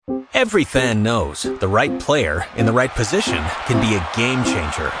Every fan knows the right player in the right position can be a game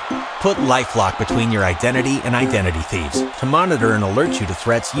changer. Put LifeLock between your identity and identity thieves to monitor and alert you to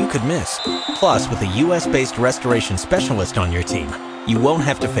threats you could miss. Plus, with a U.S.-based restoration specialist on your team, you won't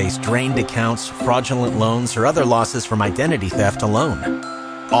have to face drained accounts, fraudulent loans, or other losses from identity theft alone.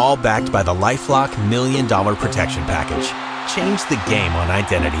 All backed by the LifeLock $1 Million Protection Package. Change the game on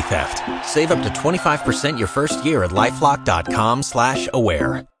identity theft. Save up to 25% your first year at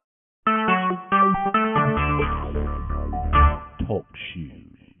LifeLock.com/aware. Talk shoes.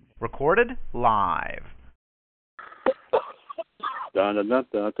 Recorded live. Dun, dun, dun,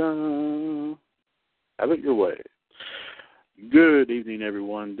 dun, dun. Have it your way. Good evening,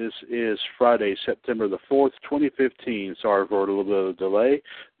 everyone. This is Friday, September the 4th, 2015. Sorry for a little bit of a delay.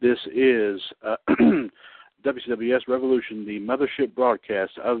 This is WCWUS Revolution, the mothership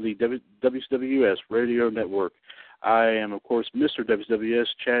broadcast of the WCWUS Radio Network. I am, of course, Mr. WCWUS,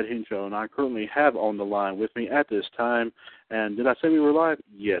 Chad Hinshaw, and I currently have on the line with me at this time. And did I say we were live?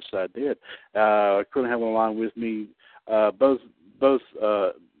 Yes, I did. I currently have on the line with me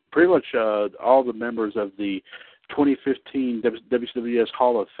pretty much all the members of the 2015 WCWUS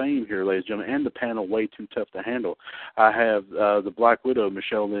Hall of Fame here, ladies and gentlemen, and the panel way too tough to handle. I have the Black Widow,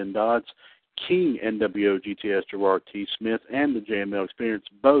 Michelle Lynn Dodds, King NWO GTS Gerard T. Smith, and the JML Experience,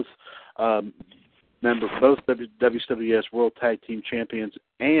 both members, both WCWUS World Tag Team Champions,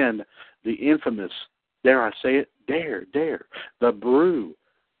 and the infamous, dare I say it, the Brew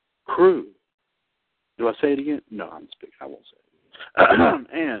Crew. Do I say it again? No, I'm speaking. I won't say it.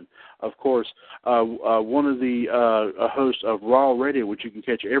 And, of course, one of the hosts of Raw Radio, which you can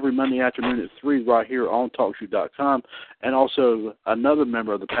catch every Monday afternoon at 3 right here on TalkShoe.com, and also another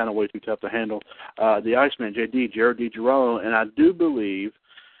member of the panel, way too tough to handle, the Iceman, JD, Jared DiGirolamo, and I do believe,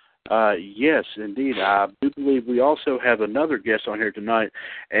 yes, indeed, I do believe we also have another guest on here tonight.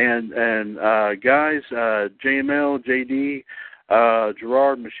 And guys, JML, JD,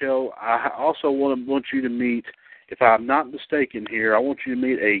 Gerard, Michelle, I also want you to meet, if I'm not mistaken here, I want you to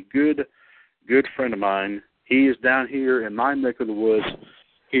meet a good friend of mine. He is down here in my neck of the woods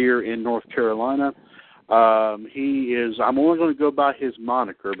here in North Carolina. He is, I'm only going to go by his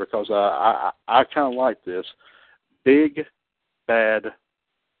moniker because I kind of like this, Big Bad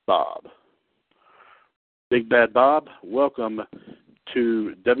Bob. Big Bad Bob, welcome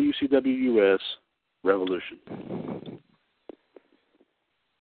to WCWUS Revolution.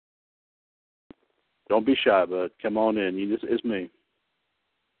 Don't be shy, bud. Come on in. It's me.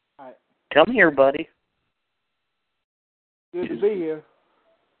 All right. Come here, buddy. Good to be here.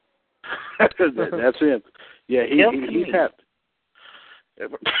 That's him. Yeah, he's happy.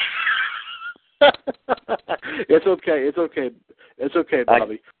 It's okay. It's okay,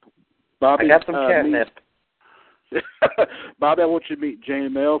 Bobby. Bobby, I got some catnip. Bobby, I want you to meet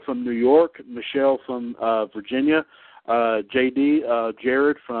JML from New York, Michelle from Virginia, JD,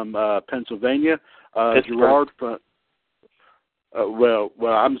 Jared from Pennsylvania, Gerard from, well,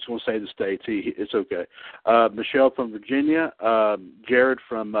 I'm just going to say the states. It's okay. Michelle from Virginia, Jared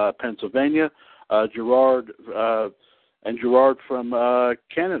from Pennsylvania, Gerard from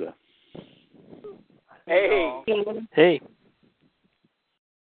Canada. Hey. Hey.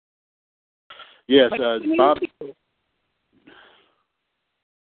 Yes, Bobby.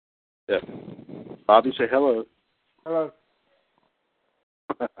 Yeah. Bobby, say hello. Hello.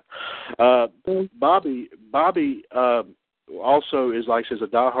 Bobby also is, like I said, a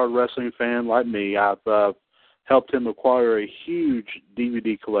diehard wrestling fan like me. I've helped him acquire a huge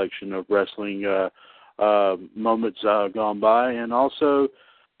DVD collection of wrestling moments gone by, and also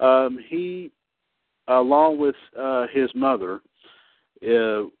he, along with his mother,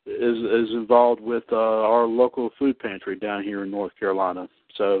 is involved with our local food pantry down here in North Carolina.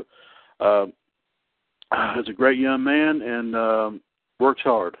 So he's a great young man and works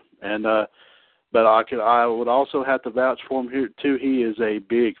hard. And but I would also have to vouch for him here too. He is a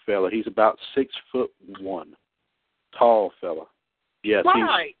big fella. He's about 6'1", tall fella. Yes,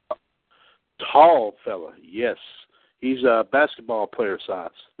 Right. He's tall fella. Yes, he's a basketball player size.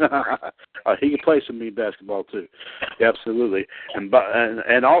 He can play some mean basketball too. Yeah, absolutely.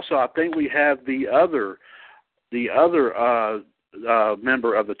 And also, I think we have the other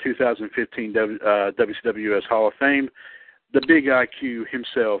member of the 2015 WCWUS Hall of Fame, the big IQ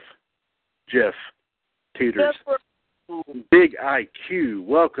himself, Jeff Teeters. Big IQ,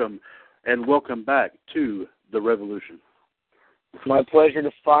 welcome back to the Revolution. It's my pleasure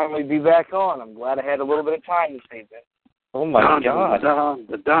to finally be back on. I'm glad I had a little bit of time this evening. Oh, my God. Dun,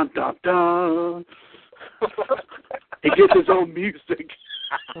 dun, dun, dun. He gets his own music.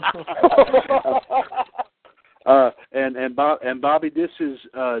 And Bobby, this is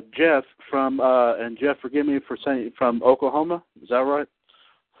Jeff from and Jeff, forgive me for saying, from Oklahoma. Is that right?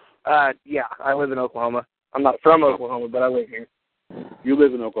 Yeah, I live in Oklahoma. I'm not from Oklahoma, but I live here. You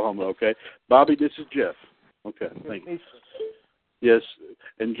live in Oklahoma, okay. Bobby, this is Jeff. Okay, thank you. Yes,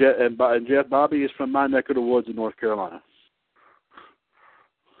 and Jeff, Bobby is from my neck of the woods in North Carolina.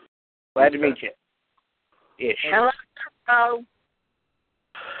 Glad to meet you. Ish. Hello.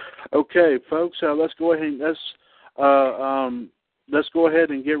 Okay, folks, let's go ahead and let's go ahead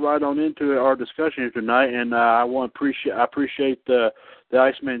and get right on into our discussion here tonight. And I appreciate the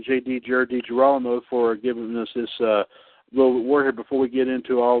Iceman J.D. Jared DiGirolamo for giving us this little word here before we get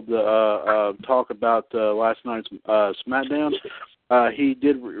into all the talk about last night's Smackdown. He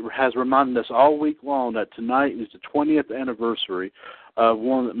has reminded us all week long that tonight is the 20th anniversary of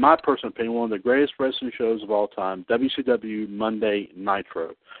my personal opinion, one of the greatest wrestling shows of all time, WCW Monday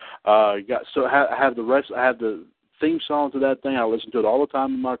Nitro. I have the theme song to that thing. I listen to it all the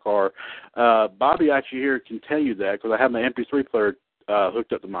time in my car. Bobby actually here can tell you that because I have my MP3 player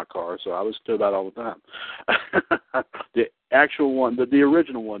hooked up to my car, so I listen to that all the time. The actual one, the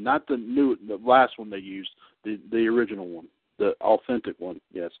original one, not the last one they used, the original one, the authentic one.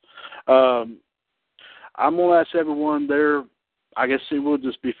 Yes. I'm gonna ask everyone there. I guess it will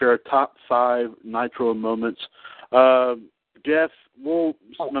just be fair. Top 5 Nitro moments. Jeff, my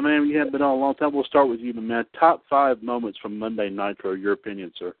man, you haven't been on a long time. We'll start with you, my man. Top 5 moments from Monday Nitro. Your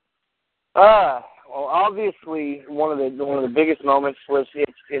opinion, sir? Well, obviously, one of the biggest moments was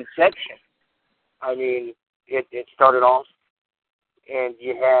its inception. I mean, it started off, and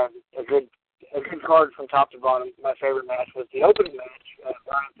you had a good card from top to bottom. My favorite match was the opening match,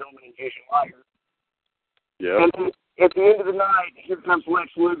 Brian Pillman and Jason Liger. Yeah. And at the end of the night, here comes Lex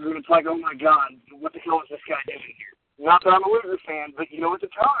Luger, and it's like, oh my God, what the hell is this guy doing here? Not that I'm a Luger fan, but at the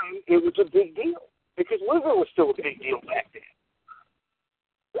time, it was a big deal because Luger was still a big deal back then.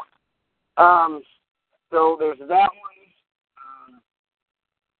 So there's that one.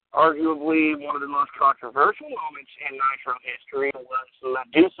 Arguably, one of the most controversial moments in Nitro history was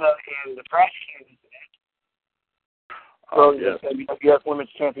Medusa and the trash can incident. So yes. The WWF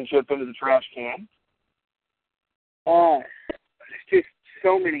Women's Championship into the trash can. There's just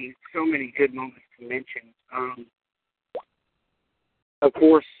so many good moments to mention. Of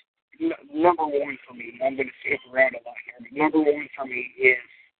course, number one for me, I'm going to skip around a lot here, but number one for me is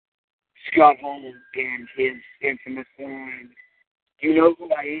Scott Hall and his infamous line, "You know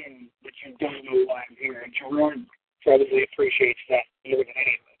who I am, but you don't know why I'm here." And Gerard probably appreciates that more than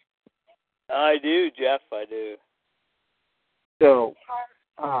anyone. I do, Jeff, I do. So,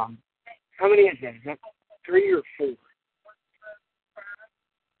 how many is that? Is that 3 or 4?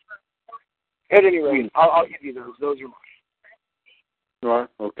 At any rate, I'll give you those. Those are mine. Right.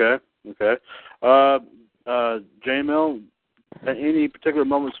 Okay. JML, any particular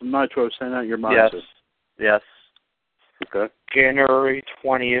moments from Nitro stand out in your mind? Yes. Okay. January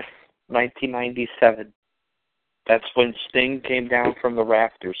 20th, 1997. That's when Sting came down from the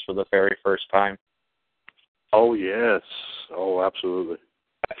rafters for the very first time. Oh, yes. Oh, absolutely.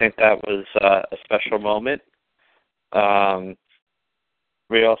 I think that was a special moment.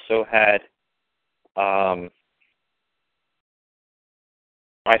 We also had, I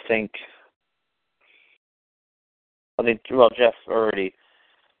think, Jeff already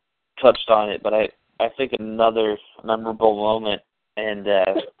touched on it, but I think another memorable moment, and,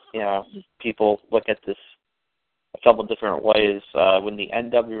 people look at this a couple different ways, when the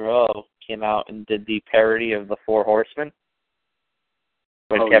NWO came out and did the parody of the Four Horsemen,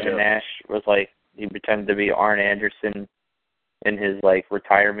 when Kevin Nash was he pretended to be Arn Anderson in his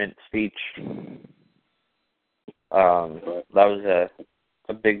retirement speech. That was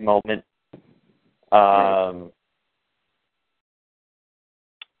a big moment.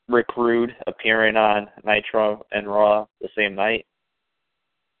 Rick Rude appearing on Nitro and Raw the same night.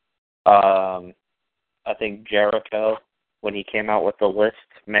 I think Jericho, when he came out with the list,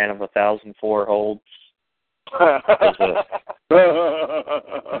 Man of 1,004 Holds. That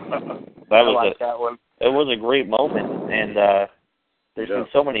one. It was a great moment, and there's been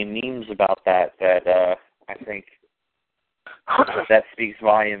so many memes about that I think that speaks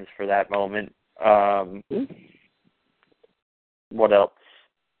volumes for that moment. What else?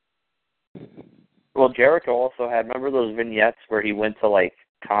 Well, Jericho also had, remember those vignettes where he went to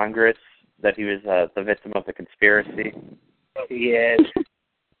Congress, that he was the victim of the conspiracy? Yes.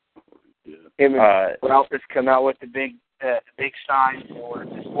 Him and Ralph just come out with the big sign for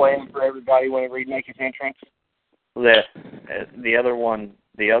displaying for everybody whenever he'd make his entrance. The other one,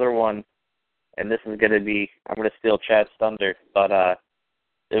 and this is going to be, I'm going to steal Chad's thunder, but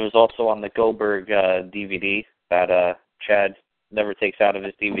it was also on the Goldberg DVD that Chad never takes out of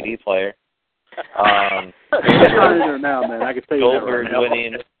his DVD player. It's not in there now, man. I can tell you that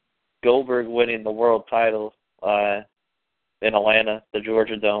right now. Goldberg winning the world title in Atlanta, the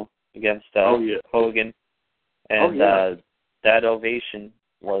Georgia Dome, against Hogan. And that ovation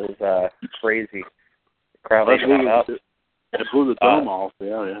was crazy. The crowd shot up. It blew the dome off.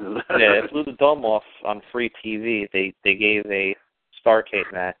 Yeah, it blew the dome off on free TV. They gave a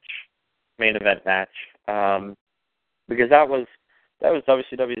Starrcade match, main event match, because that was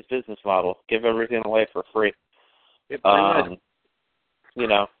WCW's business model: give everything away for free. You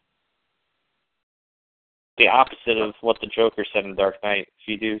know, the opposite of what the Joker said in Dark Knight. If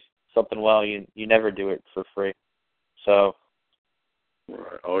you do something well, you never do it for free. So.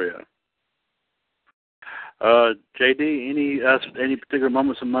 Right. Oh yeah. JD, any particular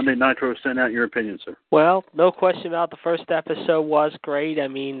moments of Monday Nitro stand out in your opinion, sir? Well, no question about the first episode was great. I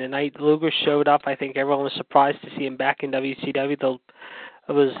mean, the night Luger showed up, I think everyone was surprised to see him back in WCW.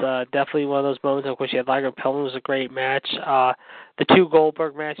 It was definitely one of those moments. Of course, you had Liger Pillman, was a great match. The two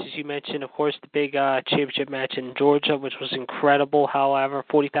Goldberg matches you mentioned, of course, the big championship match in Georgia, which was incredible. However,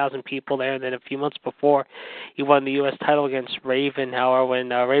 40,000 people there. And then a few months before, he won the U.S. title against Raven. However, when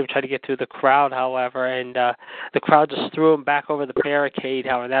Raven tried to get through the crowd, however, and the crowd just threw him back over the barricade.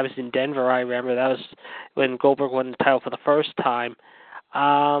 However, that was in Denver, I remember. That was when Goldberg won the title for the first time.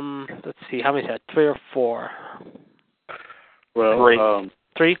 Let's see, how many is that? 3 or 4? Well,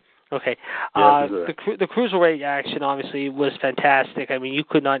 3? Okay. The cruiserweight action obviously was fantastic. I mean, you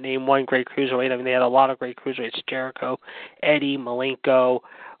could not name one great cruiserweight. I mean, they had a lot of great cruiserweights: Jericho, Eddie, Malenko,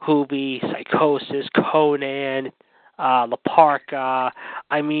 Hoobie, Psychosis, Conan, La Parka.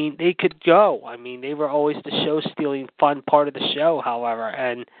 I mean, they could go. I mean, they were always the show-stealing fun part of the show, however,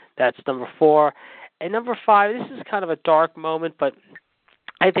 and that's number 4. And number 5, this is kind of a dark moment, but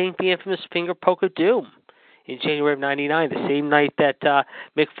I think the infamous finger poke of doom. In January of '99, the same night that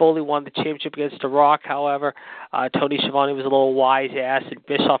Mick Foley won the championship against The Rock. However, Tony Schiavone was a little wise-ass, and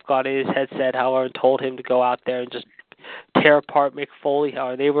Bischoff got in his headset, however, and told him to go out there and just tear apart Mick Foley.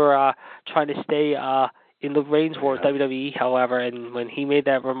 However, they were trying to stay in the Reigns War with WWE, however, and when he made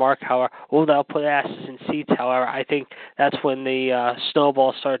that remark, however, that'll put asses in seats, however, I think that's when the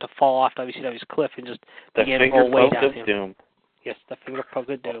snowball started to fall off WCW's cliff and just began to roll way down him. Doom. Yes, the finger poke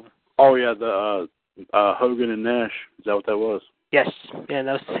of doom. Oh, yeah, the Hogan and Nash. Is that what that was? Yes, and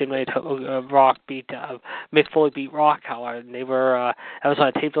that was the same night Rock beat Mick Foley beat Rock, however, and they were that was on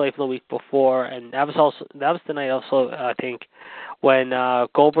a tape delay from the week before, and that was the night also I think when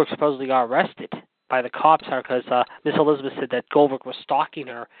Goldberg supposedly got arrested by the cops, because Miss Elizabeth said that Goldberg was stalking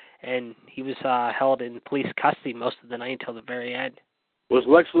her, and he was held in police custody most of the night until the very end. Did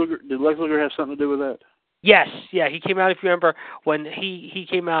Lex Luger have something to do with that? Yes, yeah, he came out, if you remember, when he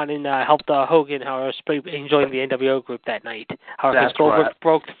came out and helped Hogan, however, joined the NWO group that night. However, Goldberg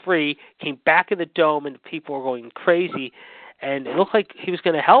broke free, came back in the dome, and people were going crazy, and it looked like he was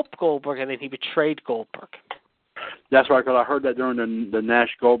going to help Goldberg, and then he betrayed Goldberg. That's right, because I heard that during the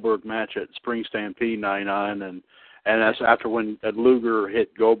Nash-Goldberg match at Spring Stampede '99, and that's after when Luger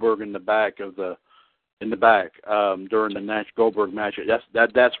hit Goldberg in the back during the Nash-Goldberg match.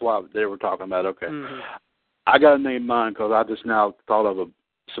 That's why they were talking about. Okay. Mm-hmm. I got to name mine because I just now thought of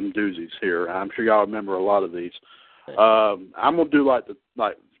some doozies here. I'm sure y'all remember a lot of these. I'm gonna do like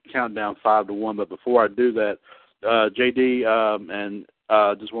countdown 5 to 1, but before I do that, JD and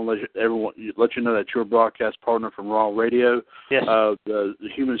just want to let you know that your broadcast partner from Raw Radio, yes, the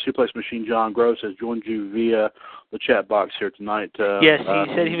Human Suplex Machine, John Gross, has joined you via the chat box here tonight. Yes,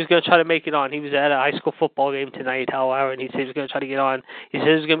 he said he was going to try to make it on. He was at a high school football game tonight, however, and he said he was going to try to get on. He said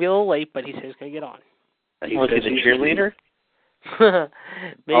he was going to be a little late, but he said he was going to get on. Was he the cheerleader?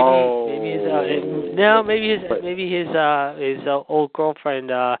 maybe his old girlfriend,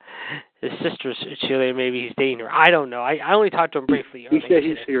 his sister's cheerleader. Maybe he's dating her. I don't know. I only talked to him briefly. He said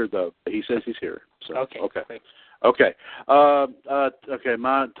he's here though. He says he's here. So, okay. Okay. Okay.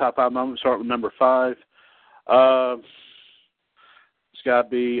 My top 5 moments start with number 5. It's got to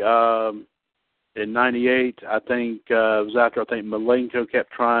be in '98. I think it was after Malenko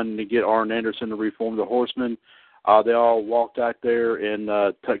kept trying to get Arn Anderson to reform the Horsemen. They all walked out there in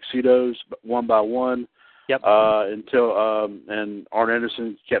tuxedos, one by one. Yep. Until and Arn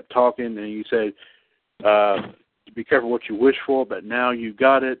Anderson kept talking, and he said, "Be careful what you wish for, but now you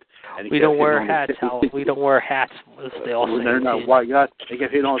got it." And we don't wear hats. We don't wear hats. They all say they're not white guys. They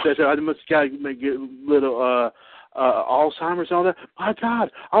kept hitting on. They said, "I must get a little Alzheimer's and all that." My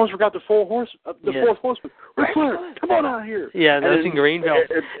God, I almost forgot the fourth horseman. Ric Flair, come on out here. Yeah, that was in Greenville.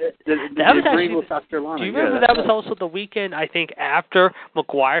 That was Greenville, South Carolina. Do you remember that was also the weekend, I think, after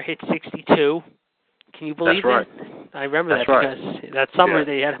McGuire hit 62? Can you believe That's that? I remember That's that right. because that summer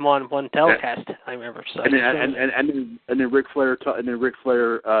they had him on one telecast. I remember. So and then Ric Flair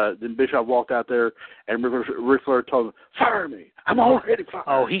then Bischoff walked out there and Ric Flair told him, "Fire me! I'm already fired."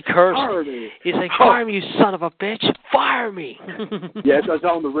 Oh, he cursed. Fire me. He's like, "Fire me, you son of a bitch! Fire me!" Yeah, it's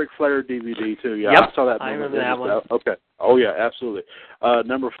on the Ric Flair DVD too. Yeah, yep. I saw that. I remember that one. Okay. Oh yeah, absolutely.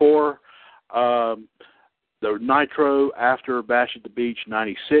 Number 4, the Nitro after Bash at the Beach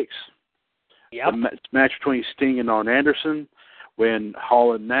 '96. Yep. The match between Sting and Arn Anderson, when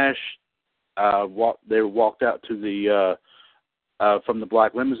Hall and Nash walked out to the from the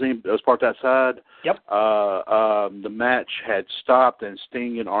black limousine that was parked outside. Yep. The match had stopped, and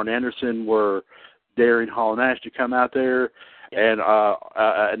Sting and Arn Anderson were daring Hall and Nash to come out there, yep.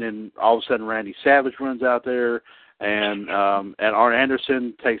 And then all of a sudden Randy Savage runs out there, and Arn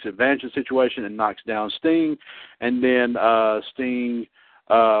Anderson takes advantage of the situation and knocks down Sting, and then Sting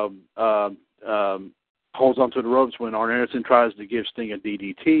holds onto the ropes when Arn Anderson tries to give Sting a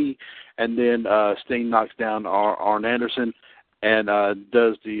DDT, and then Sting knocks down Arn Anderson and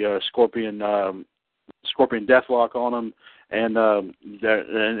does the Scorpion Deathlock on him, and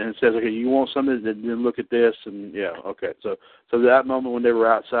says, "Okay, you want something? Then look at this." And yeah, okay. So that moment when they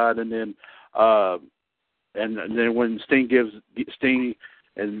were outside, and then when Sting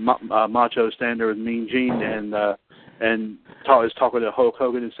and Macho stand there with Mean Gene and is talking to Hulk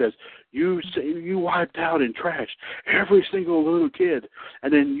Hogan and says, You wiped out and trashed every single little kid.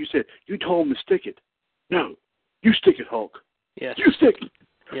 And then you said, you told him to stick it. No, you stick it, Hulk. Yes. You stick it.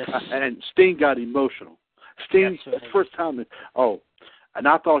 Yes. And Sting got emotional. Sting, right. the first time, and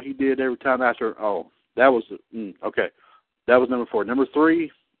I thought he did every time after, that was, okay. That was number 4. Number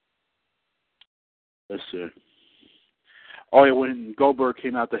 3, let's see. Oh, yeah, when Goldberg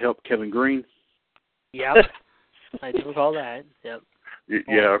came out to help Kevin Green. Yep. I do recall that. Yep.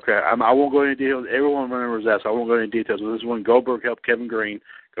 Yeah, okay. I won't go into details. Everyone remembers that, so I won't go into details. This is when Goldberg helped Kevin Green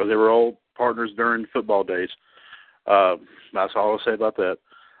because they were old partners during football days. That's all I'll say about that.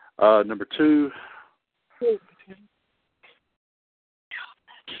 Number 2.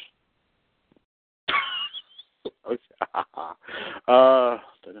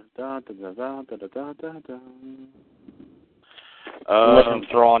 Let him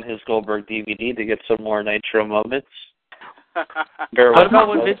throw on his Goldberg DVD to get some more Nitro moments. What about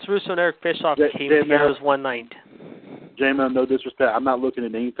when Vince Russo and Eric Bischoff came together as one night? J-Man, no disrespect. I'm not looking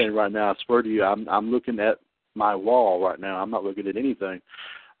at anything right now. I swear to you, I'm looking at my wall right now. I'm not looking at anything.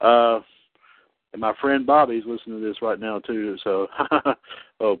 And my friend Bobby's listening to this right now too. So,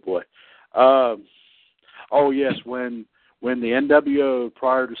 oh boy. Oh yes, when the NWO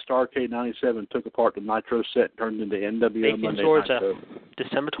prior to Starrcade '97 took apart the Nitro set and turned into NWO Macon, Monday Georgia, Nitro.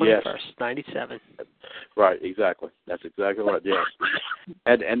 December 21st, '97. Right, exactly. That's exactly right. Yes.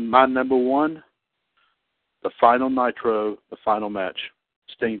 And my number 1, the final Nitro, the final match,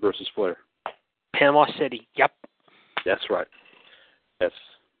 Sting versus Flair. Panama City. Yep. That's right. Yes,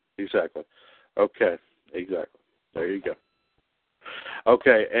 exactly. Okay, exactly. There you go.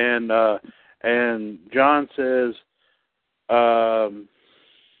 Okay, and John says,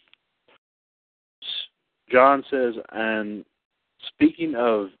 and speaking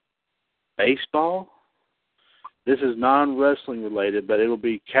of baseball, this is non-wrestling related, but it will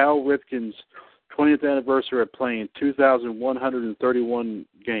be Cal Ripken's 20th anniversary of playing 2,131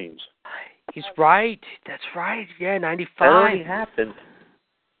 games. He's right. That's right. Yeah, 95. That already happened.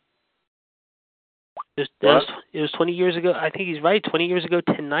 It was 20 years ago. I think he's right. 20 years ago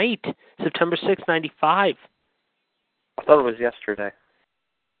tonight, September 6th, 95. I thought it was yesterday.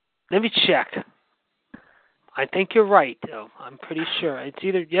 Let me check. I think you're right, though. I'm pretty sure it's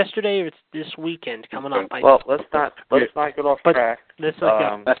either yesterday or it's this weekend coming up. Well, let's not get off track. Let's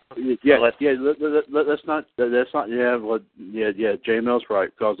not. Let's not. Yeah, well, yeah. J Mill's right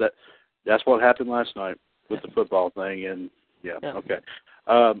because that's what happened last night with the football thing, and yeah. Okay.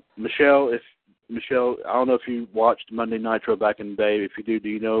 Michelle, I don't know if you watched Monday Nitro back in the day. If you do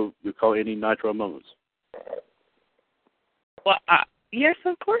you recall any Nitro moments? Well, yes,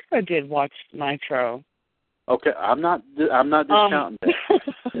 of course I did watch Nitro. Okay, I'm not discounting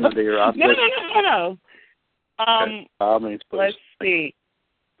that. Dear, No. Okay. Please. Let's see.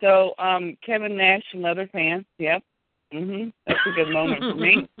 So, Kevin Nash and Leather Fans. Yep. That's a good moment for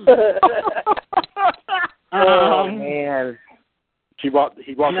me. Oh man. He bought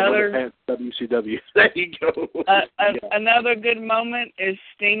Leather Pants WCW. There you go. Another good moment is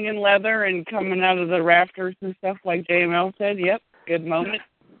Sting and Leather and coming out of the rafters and stuff like JML said. Yep, good moment.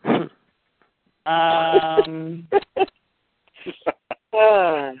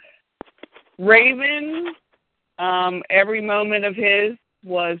 Raven, every moment of his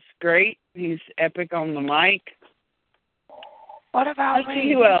was great. He's epic on the mic. What about Let's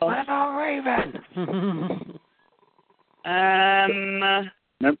see who else. What about Raven?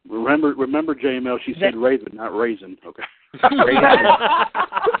 Remember, JML, she said Raven, not Raisin. Okay.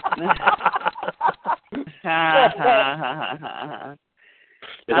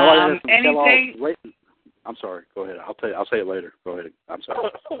 Anything? I'm sorry. Go ahead. I'll say it later. Go ahead. I'm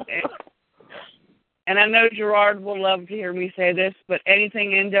sorry. And I know Gerard will love to hear me say this, but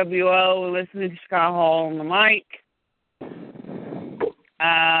anything NWO, listening to Scott Hall on the mic.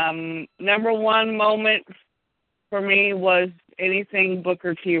 Number one moment for me was anything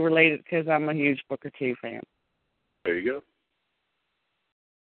Booker T related, because I'm a huge Booker T fan. There you go.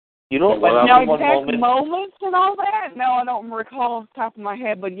 You know what? Now, exact moments and all that? No, I don't recall off the top of my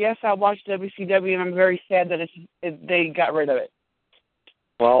head, but yes, I watched WCW, and I'm very sad that they got rid of it.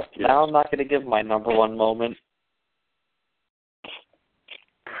 Well, now I'm not going to give my number one moment.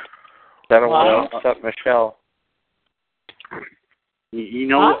 I don't want to upset Michelle. You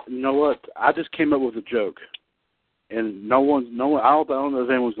know what? I just came up with a joke, and no one. I don't know if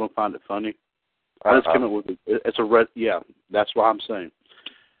anyone's going to find it funny. I just came up with it. It's a yeah. That's what I'm saying.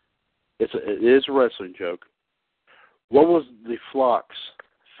 It is a wrestling joke. What was the Flock's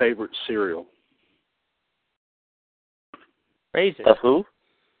favorite cereal? Raisin. The who?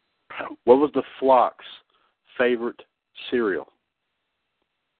 What was the Flock's favorite cereal?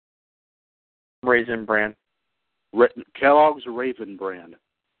 Raisin Bran. Kellogg's Raven brand.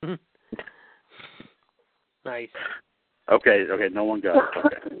 Nice. Okay, no one got it.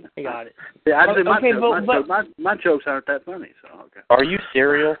 Okay. I got it. Yeah, my jokes aren't that funny. So okay. Are you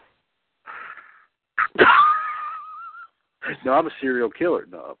cereal? No, I'm a serial killer.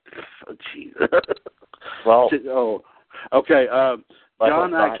 No, jeez. Well, okay.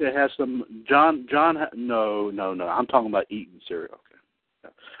 John actually has some. John. No. I'm talking about eating cereal. Okay.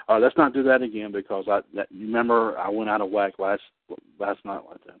 Let's not do that again because remember I went out of whack last night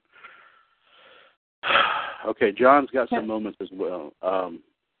like that. Okay, John's got some moments as well.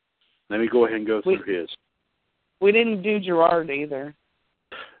 Let me go ahead and go through his. We didn't do Gerard either.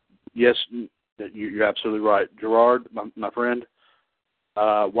 Yes, you're absolutely right. Gerard, my friend,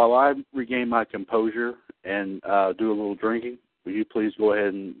 while I regain my composure and do a little drinking, will you please go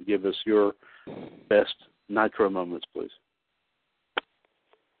ahead and give us your best Nitro moments, please?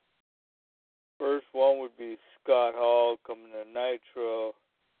 First one would be Scott Hall coming to Nitro.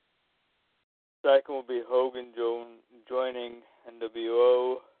 Second would be Hogan joining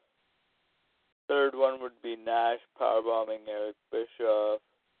NWO. Third one would be Nash powerbombing Eric Bischoff.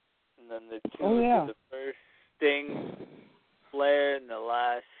 And then the two would be the first Sting, Flair, and the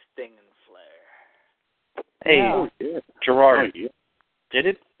last Sting and Flair. Hey, Gerard,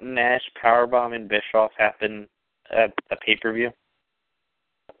 didn't Nash powerbombing Bischoff happen at a pay-per-view?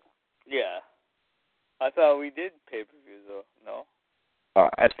 Yeah. I thought we did pay-per-view, though. No?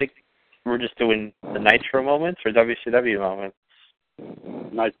 I think we're just doing the Nitro moments or WCW moments?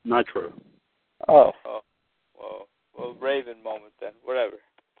 Nitro. Oh. Well, Raven moment then. Whatever.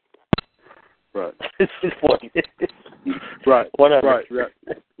 Right. This is what it is. Right. Whatever. Right.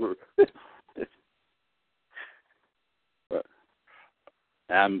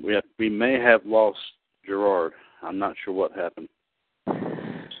 We may have lost Gerard. I'm not sure what happened.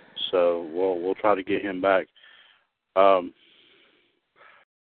 So we'll try to get him back. Let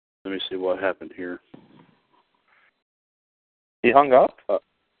me see what happened here. He hung up?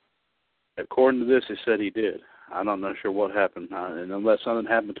 According to this, he said he did. I'm not sure what happened, and unless something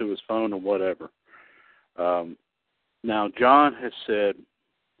happened to his phone or whatever. Now, John has said,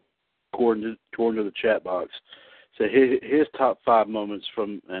 according to the chat box, said his top 5 moments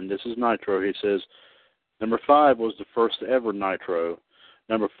from, and this is Nitro, he says, number 5 was the first ever Nitro.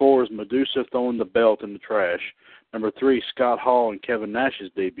 Number 4 is Medusa throwing the belt in the trash. Number 3, Scott Hall and Kevin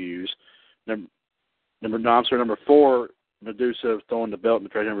Nash's debuts. Number 4, Medusa throwing the belt in the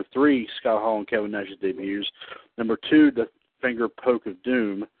trash. Number 3, Scott Hall and Kevin Nash's debuts. Number 2, the finger poke of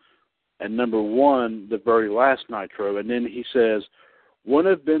doom. And number 1, the very last Nitro. And then he says,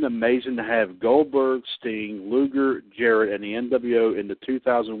 wouldn't it have been amazing to have Goldberg, Sting, Luger, Jarrett, and the NWO in the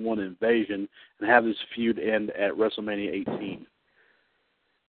 2001 Invasion and have this feud end at WrestleMania 18?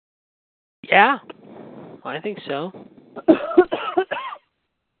 Yeah, I think so.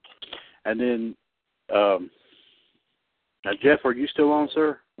 And then, now, Jeff, are you still on,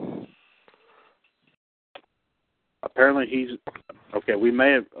 sir? Apparently he's... Okay, we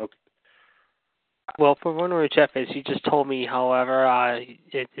may have... Okay. Well, for one where Jeff is, he just told me, however,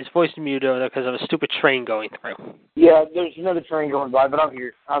 his voice is muted over there because of a stupid train going through. Yeah, there's another train going by, but I'm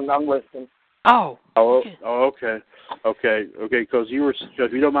here. I'm listening. Oh. Okay. Okay. Because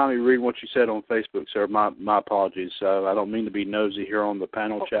if you don't mind me reading what you said on Facebook, sir, my apologies. I don't mean to be nosy here on the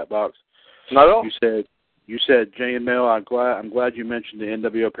panel chat box. Not at all. You said J&Mel, I'm glad you mentioned the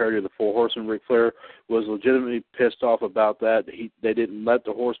NWO parody of the Four Horsemen. Ric Flair was legitimately pissed off about that. They didn't let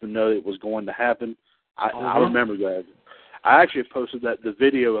the Horsemen know it was going to happen. I remember that. I actually posted the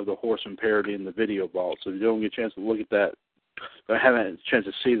video of the Horsemen parody in the video vault. So if you don't get a chance to look at that, I haven't had a chance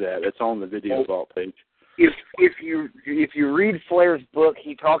to see that. It's on the video vault page. If you read Flair's book,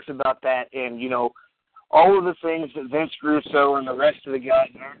 he talks about that, and all of the things that Vince Russo and the rest of the guys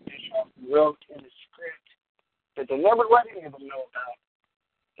in Art Bischoff wrote in the script that they never let any of them know about.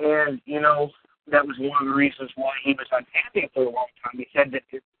 And that was one of the reasons why he was unhappy for a long time. He said that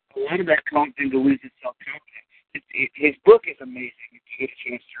a lot of that caused him to lose his self-confidence. His book is amazing. If you get a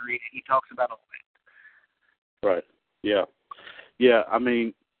chance to read it, he talks about all that. Right. Yeah. Yeah. I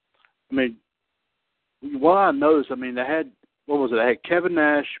mean, what I noticed, they had, what was it? They had Kevin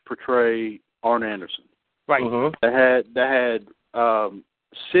Nash portray Arn Anderson. Right. They had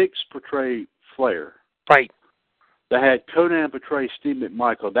Six portray Flair. Right. They had Conan portray Steve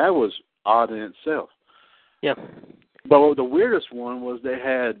McMichael. That was odd in itself. Yeah. But the weirdest one was they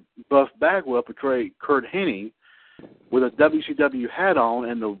had Buff Bagwell portray Kurt Hennig with a WCW hat on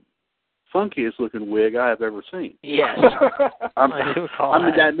and the funkiest looking wig I have ever seen. Yes. That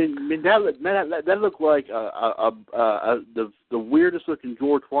looked like the weirdest looking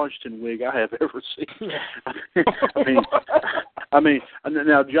George Washington wig I have ever seen.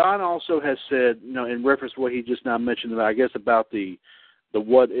 Now John also has said, in reference to what he just now mentioned, I guess about the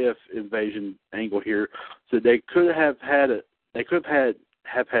what if invasion angle here, so they could have had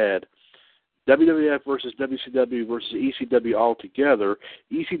WWF versus WCW versus ECW all together.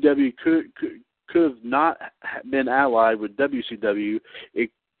 ECW could have not been allied with WCW.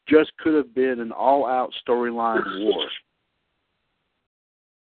 It just could have been an all-out storyline war.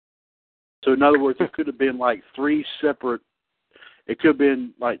 So in other words, it could have been like three separate. It could have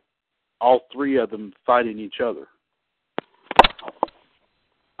been like all three of them fighting each other.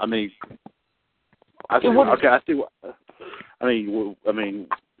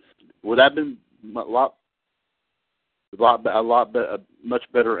 Would that have been a much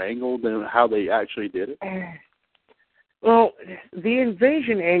better angle than how they actually did it? Well, the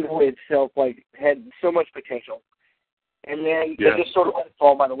invasion angle itself had so much potential, and then they just sort of let it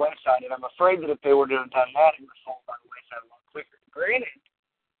fall by the wayside. And I'm afraid that if they would have done that, it would have fallen by the wayside a lot quicker. Granted,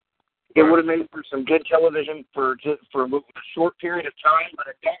 it would have made for some good television for a short period of time, but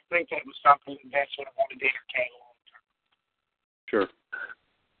I don't think that was something that Vince would have wanted to entertain long term. Sure.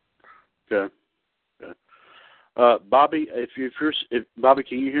 Okay. Bobby, Bobby,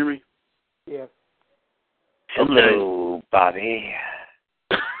 can you hear me? Yes. Hello, Bobby.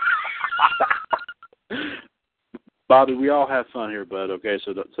 Bobby, we all have fun here, bud. Okay,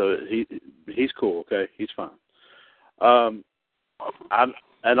 so he's cool. Okay, he's fine.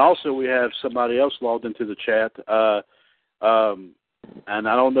 And also we have somebody else logged into the chat. And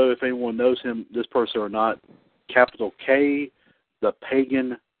I don't know if anyone knows this person or not. Capital K, the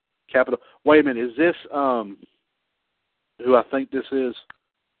Pagan. Capital. Wait a minute. Is this who I think this is?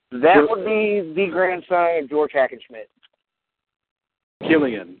 That would be the grandson of George Hackenschmidt.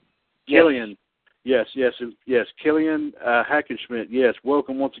 Killian. Yes. Killian Hackenschmidt. Yes.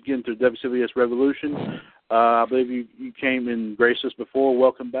 Welcome once again to WCWUS Revolution. I believe you came and graced us before.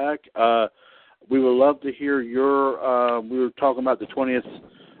 Welcome back. We would love to hear your. We were talking about the 20th.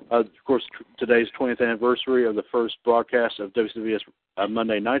 Of course, today's 20th anniversary of the first broadcast of WCWUS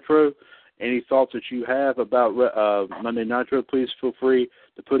Monday Nitro. Any thoughts that you have about Monday Nitro, please feel free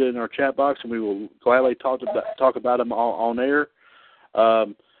to put it in our chat box, and we will gladly talk about them all on air.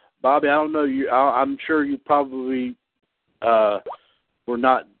 Bobby, I don't know you. I'm sure you probably was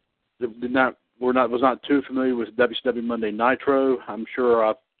not too familiar with WCW Monday Nitro. I'm sure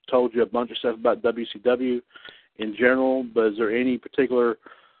I've told you a bunch of stuff about WCW in general, but is there any particular?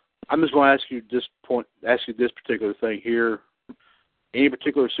 I'm just going to ask you this particular thing here. Any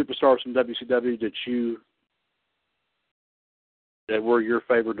particular superstars from WCW that were your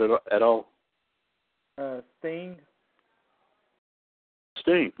favorite at all? Sting.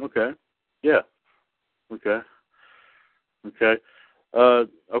 Sting. Okay. Yeah. Okay.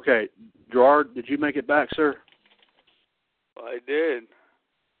 Okay. Gerard, did you make it back, sir? I did.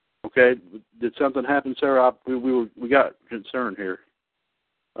 Okay. Did something happen, sir? We got concerned here.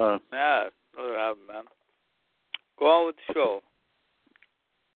 Nah, nothing happened, man. Go on with the show.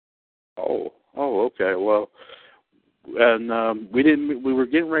 Oh, okay. Well, and we were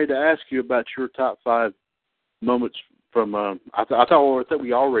getting ready to ask you about your top 5 moments I thought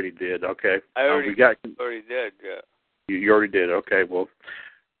we already did. Okay. I already did. Yeah. You already did. Okay. Well,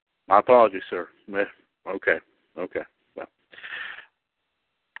 my apologies, sir. Okay. Well,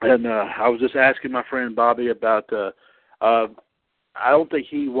 and I was just asking my friend Bobby about. I don't think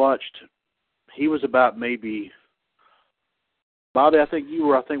he watched. He was about maybe. Bobby, I think you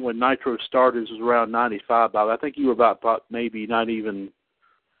were. I think when Nitro started, this was around '95. Bobby, I think you were about maybe not even.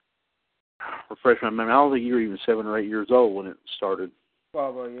 Refresh my memory. I don't think you were even 7 or 8 years old when it started.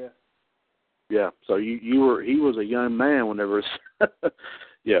 Probably, yeah. Yeah. So you were. He was a young man whenever.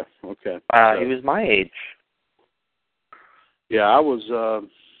 Yeah. Okay. He was my age. Yeah, I was.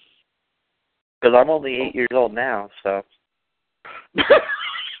 Because I'm only 8 years old now, so.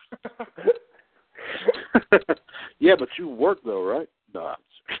 Yeah, but you work though, right? No.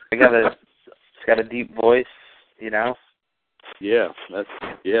 I got a deep voice, you know. Yeah, that's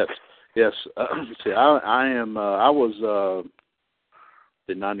yes. See, I am. I was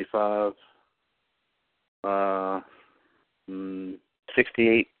in '95.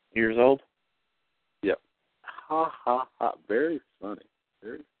 68 years old. Yep. Ha ha ha! Very funny.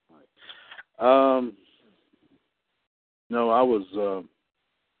 Very funny. No, I was.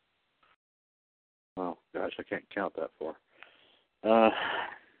 Oh gosh, I can't count that far.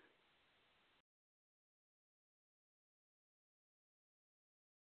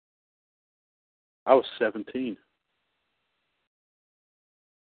 I was 17.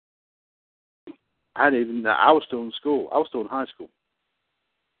 I was still in school. I was still in high school.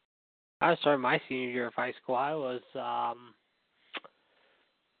 I started my senior year of high school. I was I'm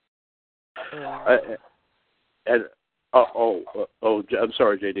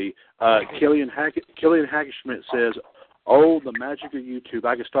sorry, JD. Killian Hackenschmidt says, "Oh, the magic of YouTube!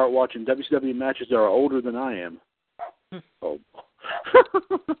 I can start watching WCW matches that are older than I am." Oh.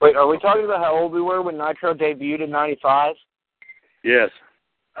 Wait, are we talking about how old we were when Nitro debuted in '95? Yes.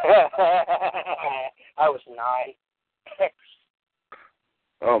 I was 9.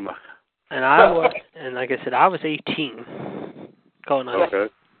 Oh my. And like I said, I was 18. Going on. Okay.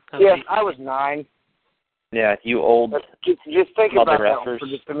 Yes, I was 9. Yeah, you old. Just think about that for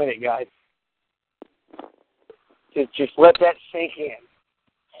just a minute, guys. Just let that sink in.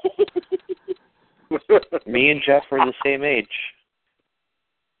 Me and Jeff were the same age.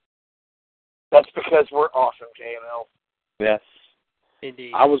 That's because we're awesome, JML. Yes.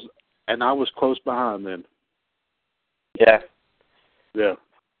 Indeed. I was close behind then. Yeah. Yeah.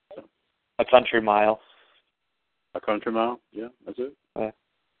 A country mile. A country mile? Yeah, that's it. Yeah.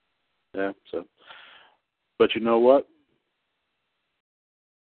 Yeah. So, but you know what?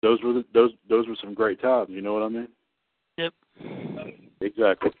 Those were some great times. You know what I mean? Yep.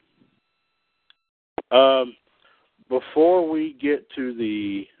 Exactly. Before we get to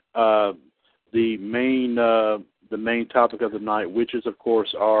the main topic of the night, which is of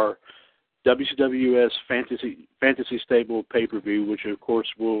course our WCWUS Fantasy Stable pay-per-view, which of course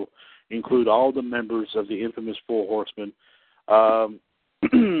will include all the members of the infamous Four Horsemen.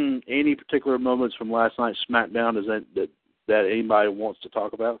 Any particular moments from last night's Smackdown that anybody wants to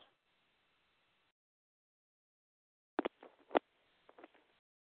talk about?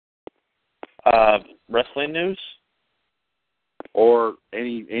 Wrestling news? Or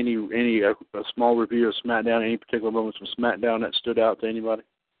any a small review of SmackDown, any particular moments from SmackDown that stood out to anybody?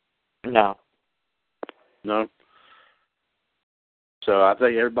 No. No? So I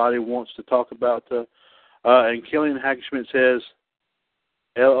think everybody wants to talk about and Killian Hackenschmidt says,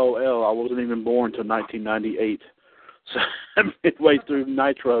 LOL, I wasn't even born until 1998. So midway through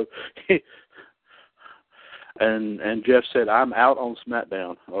Nitro. and Jeff said, I'm out on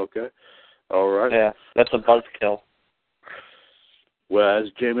SmackDown. Okay. All right. Yeah, that's a buzzkill. Well, as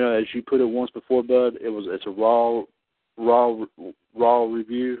Jamie, as you put it once before, Bud, it's a raw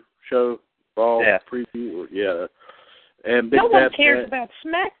review show, raw preview. Yeah. And Big no one Bad cares about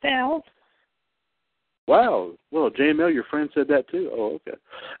SmackDown. Wow. Well, JML, your friend said that too. Oh, okay.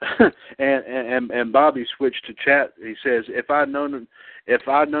 and Bobby switched to chat. He says, if I'd known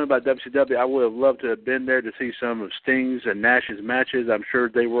about WCW, I would have loved to have been there to see some of Sting's and Nash's matches. I'm sure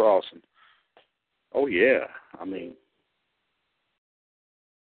they were awesome. Oh yeah. I mean.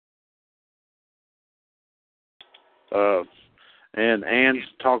 And Anne's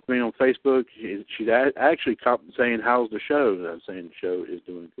talked to me on Facebook. She's actually saying, "How's the show?" And I'm saying the show is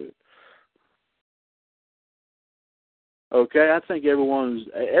doing good. Okay, I think everyone's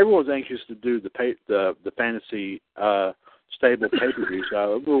anxious to do the fantasy stable pay-per-view,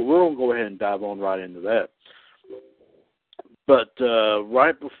 so we're gonna go ahead and dive on right into that. But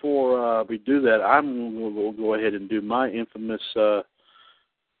right before we do that, I'm gonna go ahead and do my infamous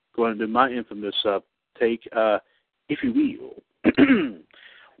take. if you will.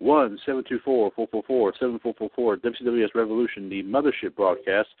 1-724-444-7444, WCWS Revolution, the mothership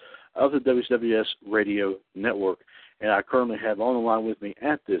broadcast of the WCWS Radio Network. And I currently have on the line with me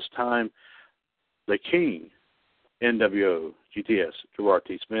at this time the King, NWO GTS, Gerard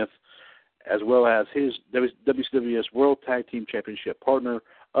T. Smith, as well as his WCWS World Tag Team Championship partner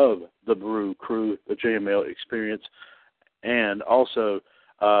of the Brew Crew, the JML Experience, and also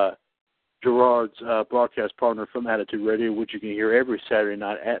Gerard's broadcast partner from Attitude Radio, which you can hear every Saturday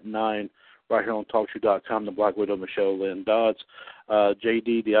night at 9 right here on TalkShoe.com, the Black Widow, Michelle Lynn Dodds,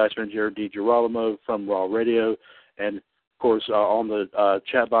 JD, the Iceman, Jared D. Girolamo from Raw Radio, and, of course, on the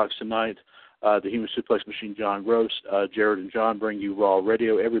chat box tonight, the Human Suplex Machine, John Gross. Jared and John bring you Raw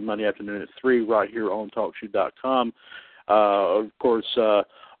Radio every Monday afternoon at 3 right here on TalkShoe.com. Of course,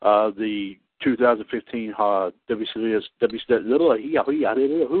 the 2015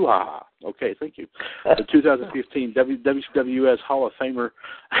 WCWS, okay, thank you. The 2015 WCWS Hall of Famer,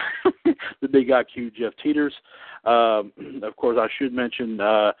 the Big IQ Jeff Teeters. Of course, I should mention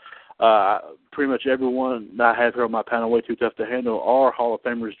pretty much everyone that I have here on my panel, Way Too Tough to Handle, are Hall of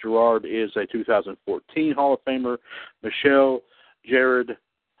Famers. Gerard is a 2014 Hall of Famer. Michelle, Jared,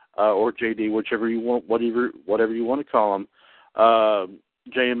 or JD, whichever you want, whatever you want to call them.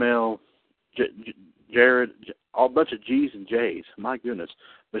 JML, Jared, a bunch of G's and J's. My goodness.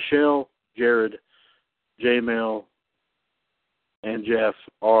 Michelle, Jared, JML, and Jeff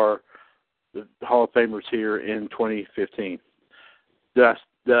are the Hall of Famers here in 2015. Did I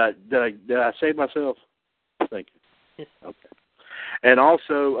say myself? Thank you. Okay. And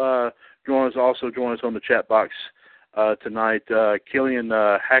also join us on the chat box tonight, Killian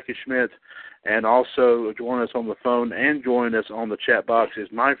Hackenschmidt, and also join us on the phone and join us on the chat box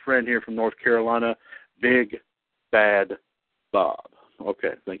is my friend here from North Carolina, Big Bad Bob.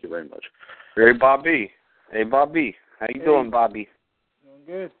 Okay, thank you very much. Hey, Bobby. Hey, Bobby. How you doing, Bobby? Doing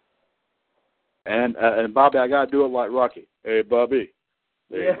good. And Bobby, I gotta do it like Rocky. Hey, Bobby.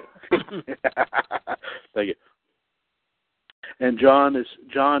 There you go. Thank you. And John is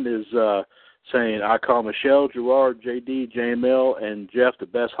saying, I call Michelle, Gerard, JD, JML, and Jeff the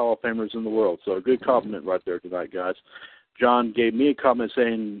best Hall of Famers in the world. So a good compliment right there tonight, guys. John gave me a comment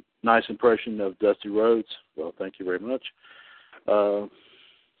saying, nice impression of Dusty Rhodes. Well, thank you very much. So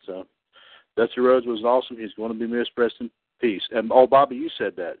Dusty Rhodes was awesome. He's going to be missed. Rest in peace. And, oh, Bobby, you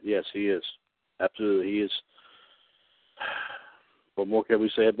said that. Yes, he is. Absolutely, he is. What more can we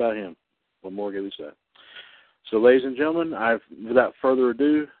say about him? What more can we say? So, ladies and gentlemen, without further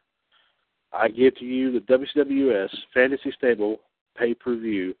ado, I give to you the WCWS Fantasy Stable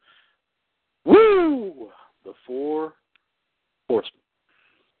pay-per-view. Woo! The 4 Horsemen.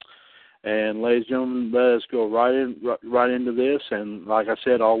 And, ladies and gentlemen, let us go right into this. And like I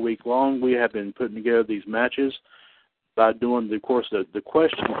said, all week long, we have been putting together these matches by doing, of course, the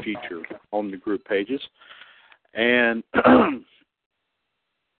question feature on the group pages. And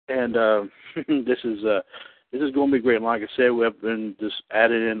this is going to be great. And like I said, we have been just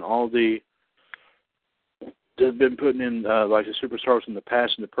added in all the. They've been putting in like the superstars in the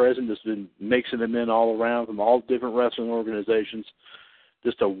past and the present. Just been mixing them in all around from all different wrestling organizations.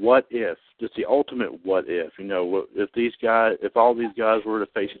 Just a what if, just the ultimate what if. You know, if all these guys were to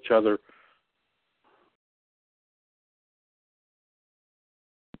face each other.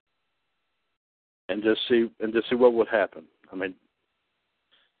 And just see what would happen. I mean,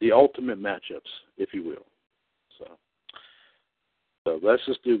 the ultimate matchups, if you will. So let's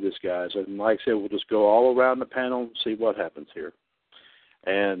just do this, guys. And like I said, we'll just go all around the panel and see what happens here.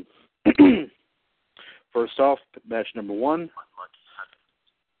 And first off, match number 1,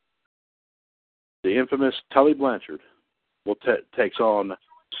 the infamous Tully Blanchard takes on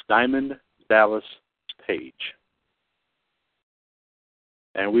Diamond Dallas Page.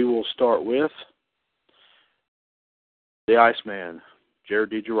 And we will start with the Iceman,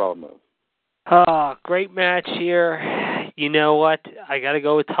 Jared D. Girolamo. Great match here. You know what? I got to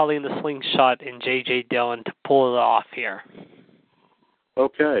go with Tully in the slingshot and J.J. Dillon to pull it off here.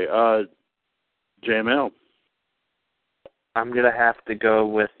 Okay. JML. I'm going to have to go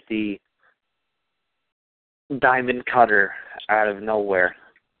with the Diamond Cutter out of nowhere.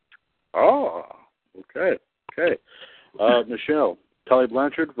 Oh, okay. Michelle, Tully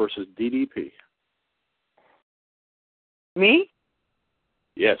Blanchard versus DDP. Me?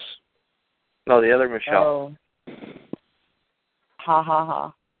 Yes. No, the other Michelle. Oh. Ha ha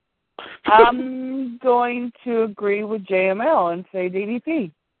ha. I'm going to agree with JML and say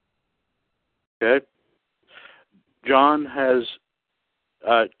DDP. Okay. John has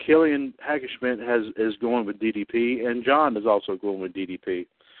Killian Hackenschmidt is going with DDP, and John is also going with DDP.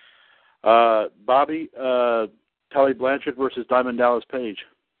 Bobby, Tully Blanchard versus Diamond Dallas Page.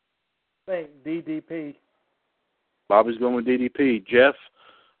 I think DDP. Bobby's going with DDP. Jeff,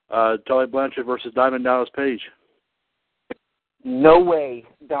 Tully Blanchard versus Diamond Dallas Page. No way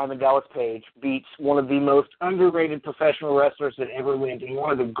Diamond Dallas Page beats one of the most underrated professional wrestlers that ever lived, and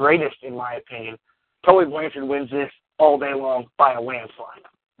one of the greatest, in my opinion. Tully Blanchard wins this all day long by a landslide.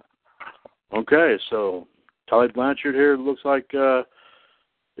 Okay, so Tully Blanchard here looks like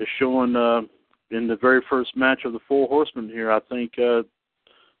is showing in the very first match of the Four Horsemen here. I think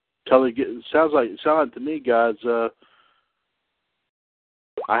Tully sounds like to me, guys.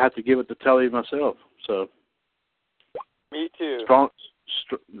 I have to give it to Tully myself. So. Me too.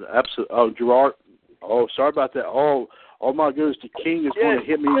 Absolutely. Oh, Gerard. Oh, sorry about that. Oh my goodness, the King is going to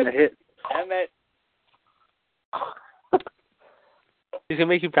hit me in the head. Damn it. He's going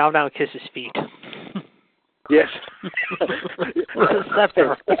to make you bow down and kiss his feet. Yes.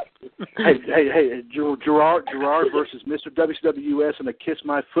 hey, Gerard versus Mr. WCWUS in a Kiss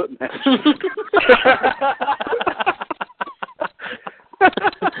My Foot match.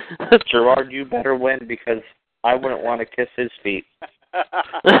 Gerard, you better win because I wouldn't want to kiss his feet. God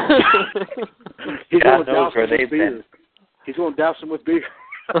knows where they've been. He's going to douse him with beer.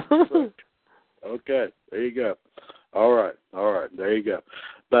 Okay, there you go. All right, there you go.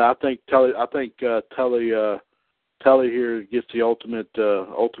 But I think Tully here gets the ultimate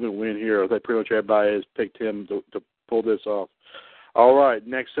win here. I think pretty much everybody has picked him to pull this off. All right,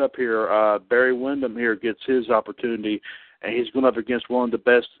 next up here, Barry Windham here gets his opportunity, and he's going up against one of the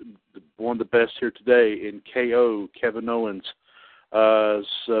best here today in KO, Kevin Owens. So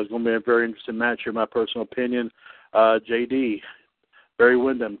it's going to be a very interesting match here, in my personal opinion. JD, Barry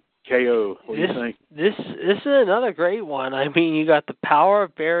Windham, KO. What do you think? This is another great one. I mean, you got the power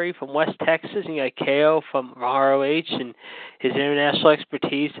of Barry from West Texas, and you got KO from ROH and his international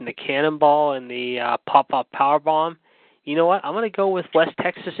expertise and the cannonball and the pop-up powerbomb. You know what? I'm going to go with West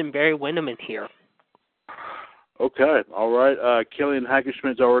Texas and Barry Windham in here. Okay, all right. Killian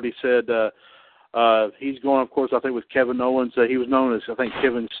Hackenschmidt's already said he's going, of course, I think with Kevin Owens. He was known as, I think,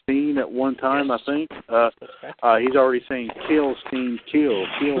 Kevin Steen at one time, yes. I think. He's already saying kill, Steen, kill,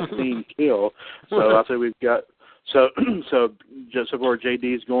 Steen, kill. So I think we've got, so just so far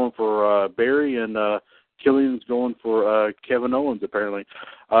JD's going for Barry and Killian's going for Kevin Owens, apparently.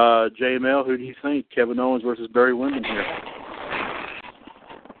 JML, who do you think? Kevin Owens versus Barry Windham here?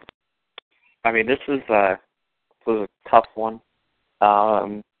 I mean, this was a tough one.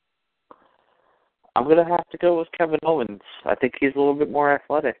 I'm going to have to go with Kevin Owens. I think he's a little bit more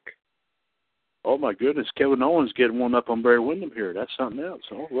athletic. Oh, my goodness. Kevin Owens getting one up on Barry Windham here. That's something else.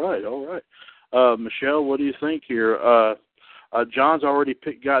 All right. Michelle, what do you think here? John's already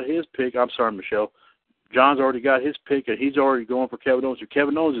got his pick. I'm sorry, Michelle. John's already got his pick, and he's already going for Kevin Owens. So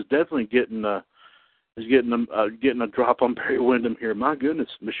Kevin Owens is definitely getting a drop on Barry Windham here. My goodness.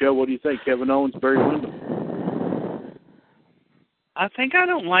 Michelle, what do you think? Kevin Owens, Barry Windham. I think I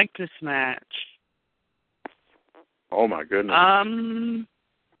don't like this match. Oh, my goodness.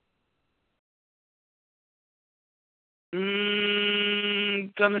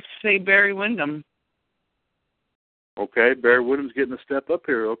 Gonna say Barry Windham. Okay, Barry Windham's getting a step up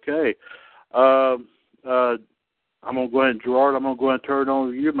here. Okay. I'm going to go ahead and, Gerard, I'm going to go ahead and turn it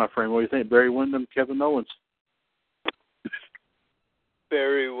over to you, my friend. What do you think? Barry Windham, Kevin Owens?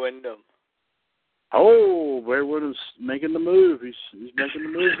 Barry Windham. Oh, Barry Windham's making the move. He's making the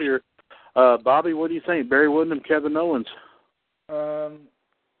move here. Bobby, what do you think? Barry Windham, Kevin Owens?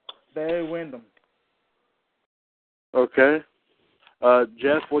 Barry Windham. Okay.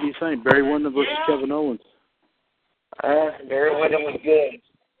 Jeff, what do you think? Barry Windham versus Kevin Owens? Barry Windham was good,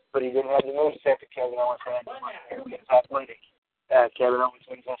 but he didn't have the moveset that Kevin Owens had. He was athletic. Kevin Owens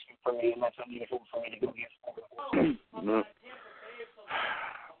wins this for me, and that's unusual for me to go against. No.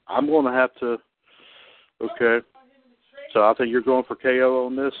 I'm going to have to. Okay. So I think you're going for KO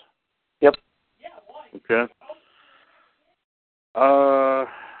on this? Yep. Okay.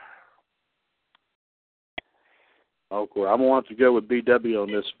 Okay. I'm going to have to go with BW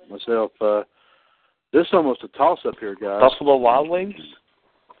on this myself. This is almost a toss-up here, guys. Buffalo Wild Wings?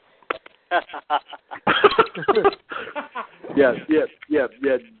 Yeah.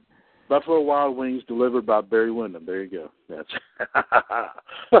 Buffalo Wild Wings delivered by Barry Windham. There you go.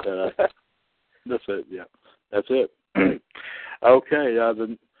 That's it. Yeah, that's it. Okay.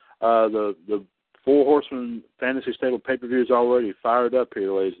 The Four Horsemen Fantasy Stable pay-per-view is already fired up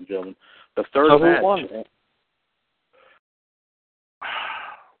here, ladies and gentlemen. The third match. Who won?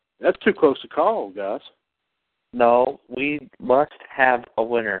 That's too close to call, guys. No, we must have a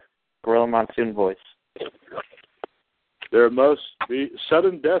winner. Gorilla Monsoon voice. There must be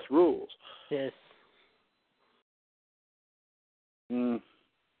sudden death rules. Yes. Ooh.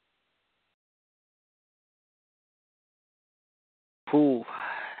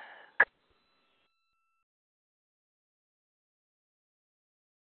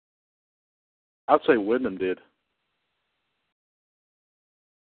 I'd say Wyndham did.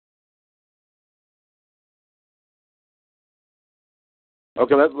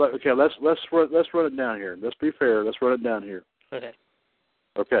 Okay, let's run it down here. Let's be fair. Let's run it down here. Okay.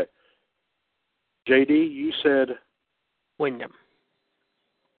 Okay. JD, you said Wyndham.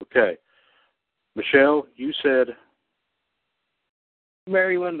 Okay. Michelle, you said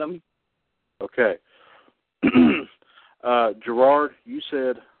Barry Windham. Okay. Gerard, you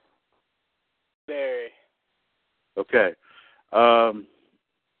said Barry. Okay.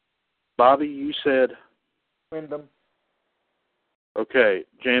 Bobby, you said Wyndham. Okay.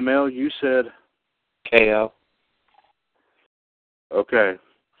 JML, you said KO. Okay.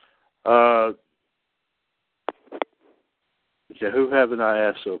 Who haven't I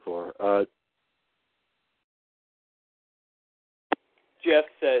asked so far? Jeff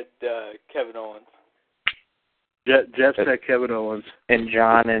said Kevin Owens. Jeff said Kevin Owens. And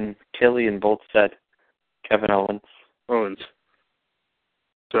John and Killian both said Kevin Owens.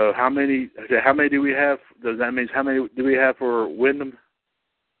 So how many do we have? Does that mean how many do we have for Wyndham?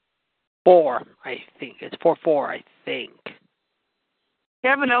 4, I think. It's 4-4, I think.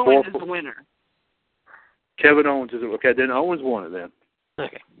 Kevin Owens is the winner. Kevin Owens is okay. Then Owens won it then.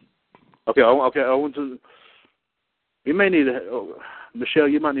 Okay. Okay. Owens is. You may need to, Michelle.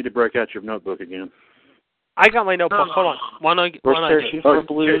 You might need to break out your notebook again. I got my notebook. Hold on. I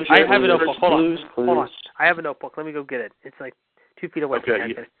have a notebook. Hold on. I have a notebook. Let me go get it. It's like 2 feet away.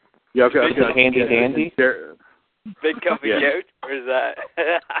 Okay. Yeah. Okay. Handy. Big comfy couch. Or is that?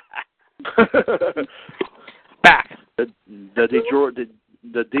 Back. The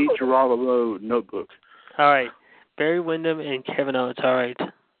DiGirolamo notebook. All right. Barry Windham and Kevin Owens. All right.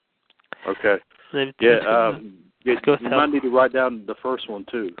 Okay. You might need to write down the first one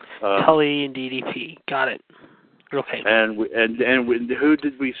too. Tully and DDP. Got it. Okay. And who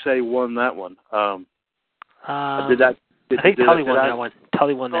did we say won that one? I think Tully won that one.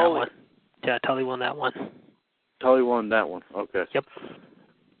 Tully won that one. Yeah, Tully won that one. Tully won that one. Okay. Yep.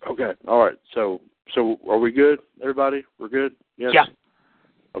 Okay. All right. So are we good, everybody? We're good? Yes? Yeah.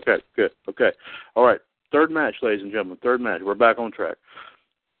 Okay, good. Okay. All right. Third match, ladies and gentlemen. Third match. We're back on track.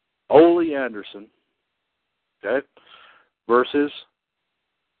 Ole Anderson, okay, versus,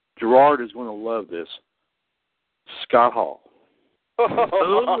 Gerard is going to love this, Scott Hall.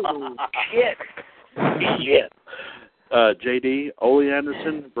 Oh, shit. Yeah. JD, Ole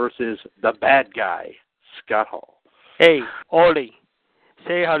Anderson versus the bad guy, Scott Hall. Hey, Ole,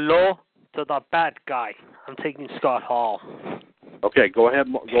 say hello to the bad guy. I'm taking Scott Hall. Okay, go ahead,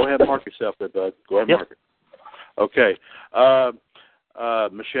 mark yourself there, bud. Go ahead, mark it. Okay,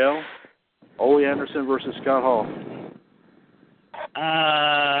 Michelle, Ole Anderson versus Scott Hall.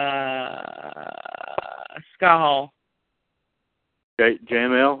 Scott Hall. Okay,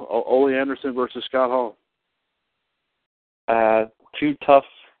 JML, Ole Anderson versus Scott Hall. 2 tough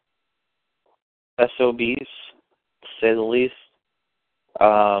SOBs, to say the least.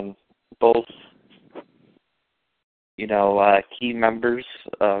 Both, key members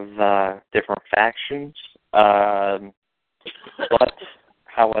of different factions. But,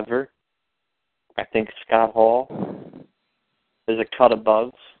 however, I think Scott Hall is a cut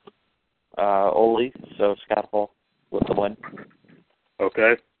above Ole, so Scott Hall with the win.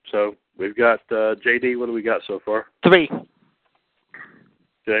 Okay, so we've got JD. What do we got so far? 3.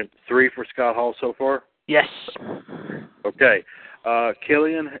 Okay, 3 for Scott Hall so far? Yes. Okay.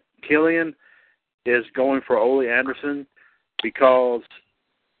 Killian is going for Ole Anderson because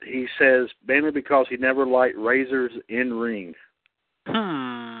he says, mainly because he never liked razors in ring.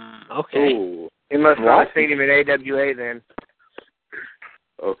 Okay. Ooh. He must not have seen him in AWA then.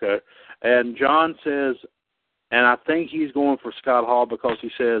 Okay. And John says, and I think he's going for Scott Hall because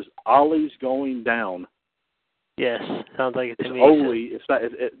he says, Ollie's going down. Yes, sounds like it to it's me. Ole. It's not,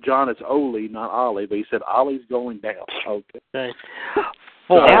 John, it's Ole, not Ollie, but he said Ollie's going down. Okay. Right.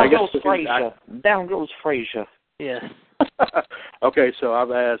 Down goes Frazier. Yes. Okay, so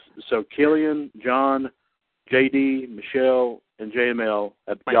I've asked, Killian, John, JD, Michelle, and JML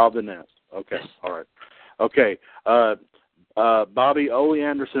have y'all been asked. Okay, yes. All right. Okay, Bobby, Ole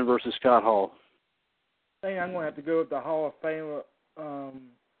Anderson versus Scott Hall. I think I'm going to have to go with the Hall of Fame,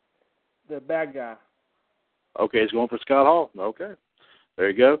 the bad guy. Okay, he's going for Scott Hall. Okay, there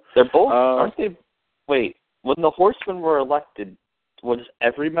you go. They're both, aren't they? Wait, when the Horsemen were elected, was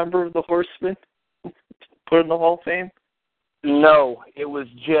every member of the Horsemen put in the Hall of Fame? No, it was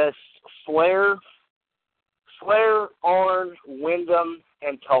just Flair, Flair, Arn, Wyndham,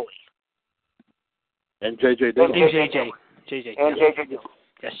 and Tully. And J.J. Dillon. And J.J. And J.J. Dillon.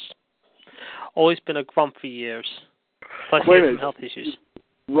 Yes. Always been a grump for years. Plus, he had some health issues.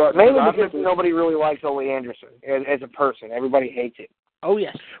 Right, mainly because nobody really likes Ole Anderson as a person. Everybody hates him. Oh,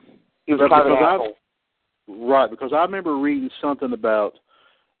 yes. He was kind of an asshole. Right, because I remember reading something about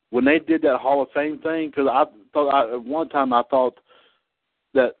when they did that Hall of Fame thing, because at one time I thought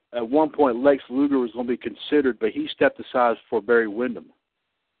that at one point Lex Luger was going to be considered, but he stepped aside for Barry Windham.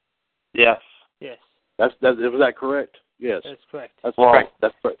 Yes. Yes. Was that correct? Yes. That's correct. That's correct.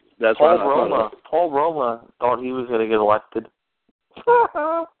 That's correct. That's Paul Roma thought he was going to get elected.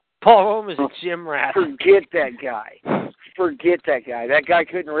 Paul Roma's a gym rat. Forget that guy. That guy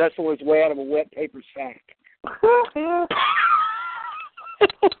couldn't wrestle his way out of a wet paper sack.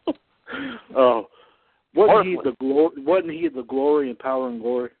 Oh, wasn't he the glory and power and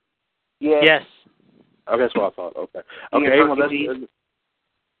glory? Yes. Okay, that's what I thought. Okay.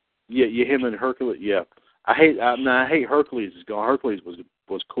 Him and Hercules. Yeah, I hate Hercules is gone. Hercules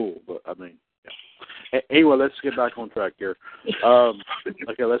was cool, but I mean, yeah. Anyway, let's get back on track here.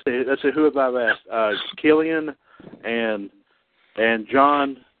 Okay, let's see who have I asked. Killian and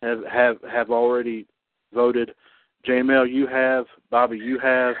John have already voted. JML, you have. Bobby, you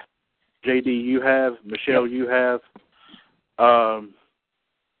have. JD, you have. Michelle, you have.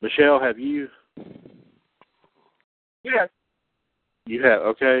 Michelle, have you? Yes. You have.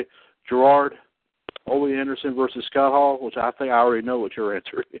 Okay. Gerard, Ole Anderson versus Scott Hall, which I think I already know what your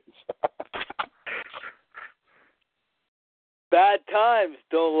answer is. Bad times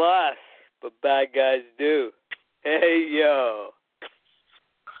don't last, but bad guys do. Hey, yo.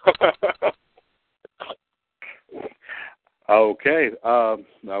 Okay. How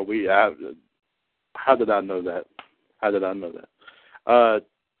did I know that?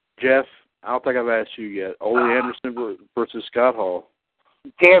 Jeff, I don't think I've asked you yet. Ole Anderson versus Scott Hall.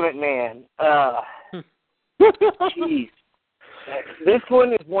 Damn it, man. Jeez. This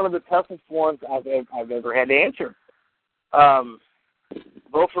one is one of the toughest ones I've ever had to answer.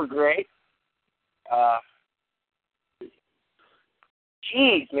 Both were great.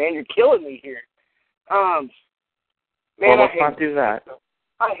 Jeez, man, you're killing me here. Man, let's not do that.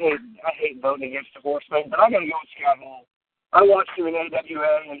 I hate voting against the Horsemen, but I gotta go with Scott Hall. I watched him in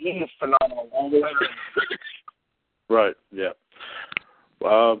AWA, and he is phenomenal all the way around. Right. Yeah.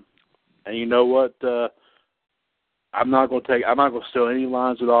 And you know what? I'm not going to steal any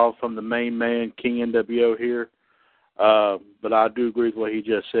lines at all from the main man, King NWO here. But I do agree with what he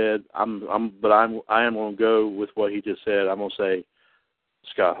just said. I am going to go with what he just said. I'm going to say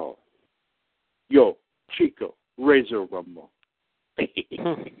Scott Hall. Yo, Chico, Razor Rumble.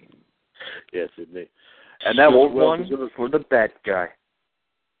 Yes, indeed. And that was one for the bad guy.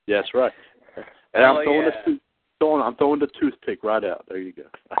 Yes, right. And I'm throwing the toothpick right out. There you go.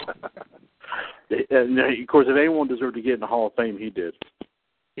 And of course, if anyone deserved to get in the Hall of Fame, he did.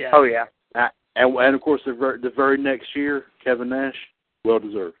 Yeah. Oh yeah. And of course, the very next year, Kevin Nash, well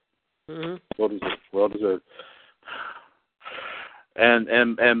deserved. Mm-hmm. Well deserved. And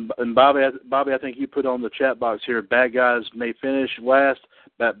Bobby, I think you put on the chat box here. Bad guys may finish last,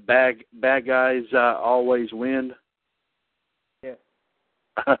 but bad guys always win. Yeah.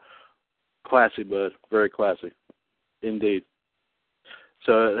 Classy, bud. Very classy, indeed.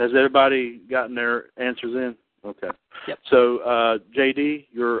 So has everybody gotten their answers in? Okay. Yep. So JD,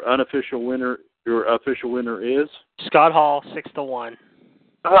 your official winner is Scott Hall, 6-1.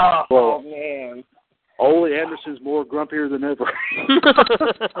 Oh man. Ole Anderson's more grumpier than ever.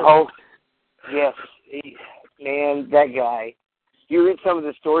 Oh, yes. Man, that guy. You read some of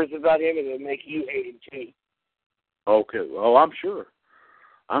the stories about him, and it'll make you hate him, too. Okay. Oh, I'm sure.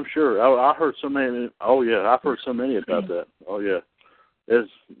 I heard so many. Oh, yeah. I've heard so many about that. Oh, yeah.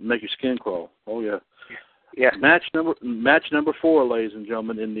 It's make your skin crawl. Oh, yeah. Yeah. Match number 4, ladies and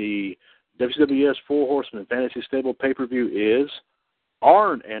gentlemen, in the WCWUS 4 Horsemen Fantasy Stable pay-per-view is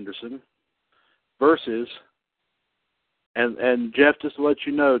Arn Anderson versus, and Jeff, just to let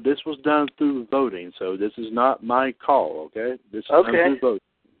you know, this was done through voting, so this is not my call, okay? This is done through voting.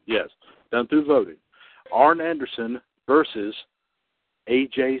 Yes, done through voting. Arn Anderson versus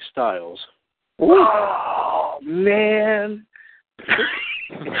AJ Styles. Oh, man.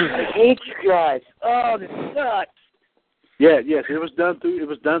 I hate you guys. Oh, this sucks. Yeah, yes, it was done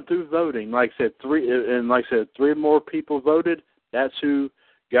through voting. Like I said, 3 more people voted. That's who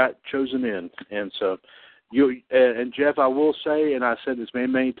got chosen in. And so and Jeff, I will say, and I said this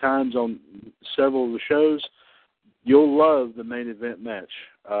many times on several of the shows, you'll love the main event match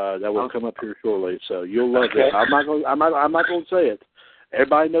that will come up here shortly. So you'll love it. I'm not going to say it.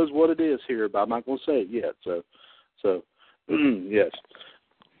 everybody knows what it is here, but I'm not going to say it yet. So yes.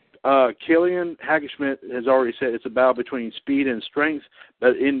 Killian Hackenschmidt has already said it's a battle between speed and strength,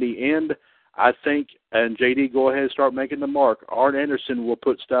 but in the end, I think, and JD, go ahead and start making the mark, Arn Anderson will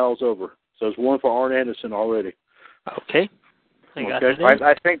put Styles over. So it's one for Arn Anderson already. Okay.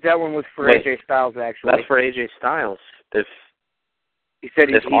 I think that one was for AJ Styles, actually. That's for AJ Styles. If he said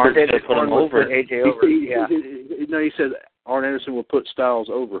Arn said put him over. AJ over. No, he said Arn Anderson will put Styles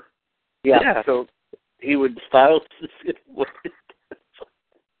over. Yeah. So he would Styles.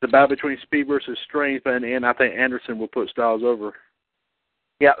 The battle between speed versus strength, and I think Anderson will put Styles over.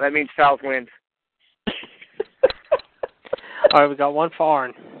 Yeah, that means Styles wins. All right, we got one for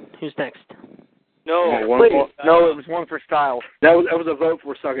Arn. Who's next? No, it was one for Styles. That was a vote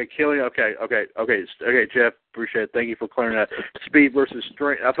for Killian. Okay, Jeff, appreciate it. Thank you for clearing that. Speed versus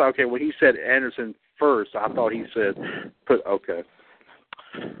strength. I thought, when he said Anderson first, I thought he said put. Okay.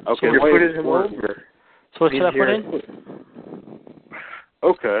 So put him over. So what should I put in?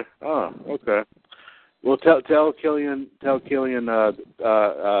 Okay. Oh, okay. Well, tell Killian. Thank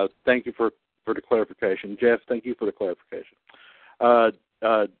you for the clarification, Jeff. Thank you for the clarification.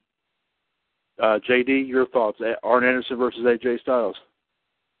 JD, your thoughts? Arn Anderson versus AJ Styles.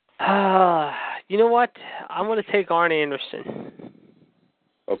 You know what? I'm going to take Arn Anderson.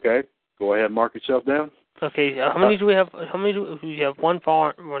 Okay. Go ahead and mark yourself down. Okay. How many do we have? How many do we have? One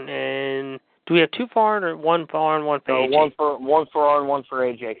for Arn, and do we have two for Arn, or one for Arn, one for AJ? One for Arn, one for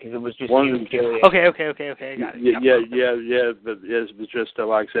AJ, because it was just one. You and Killian. Okay. I got it. Yeah. But it was just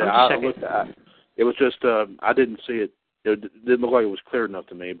like I said. I looked at it. Was just I didn't see it. It didn't look like it was clear enough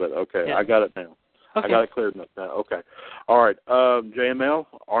to me. But okay, yeah. I got it now. Okay. I got it cleared enough now. Okay. All right. JML,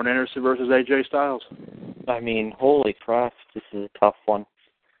 Arn Anderson versus AJ Styles. I mean, holy crap, this is a tough one.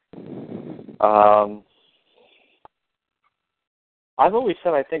 I've always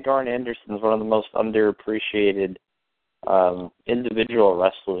said I think Arn Anderson is one of the most underappreciated individual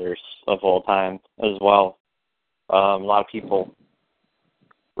wrestlers of all time as well. A lot of people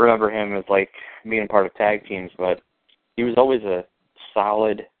remember him as like being part of tag teams, but he was always a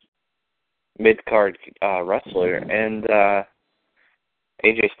solid mid-card wrestler. And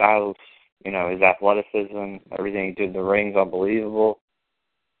AJ Styles, his athleticism, everything he did in the ring's unbelievable.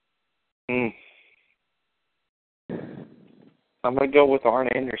 I'm going to go with Arn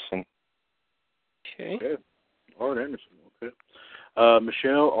Anderson. Okay. Arn Anderson, okay.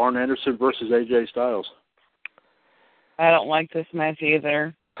 Michelle, Arn Anderson versus AJ Styles. I don't like this match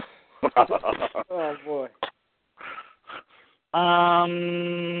either. Oh, boy.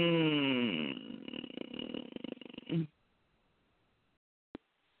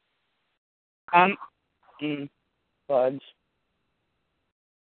 Fudge.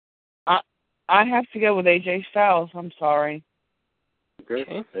 I have to go with AJ Styles. I'm sorry.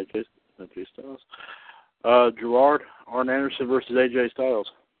 Okay. AJ Styles. Gerard, Arn Anderson versus AJ Styles.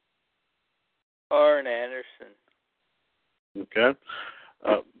 Arn Anderson. Okay.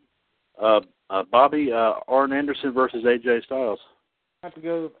 Bobby, Arn Anderson versus AJ Styles. I have to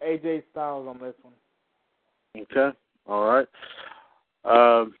go with AJ Styles on this one. Okay. All right.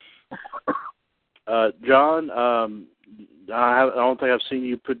 John, I don't think I've seen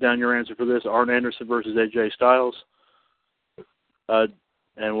you put down your answer for this. Arn Anderson versus AJ Styles.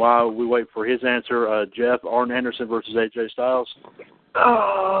 And while we wait for his answer, Jeff, Arn Anderson versus AJ Styles.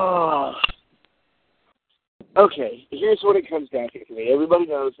 Oh. Okay, here's what it comes down to for me. Everybody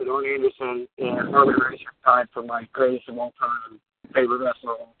knows that Arn Anderson and Harley Race are tied for my greatest of all time, favorite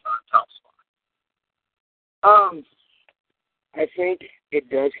wrestler of all time, top spot. I think it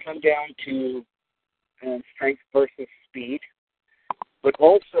does come down to strength versus speed, but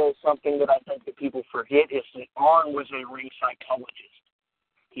also something that I think that people forget is that Arn was a ring psychologist.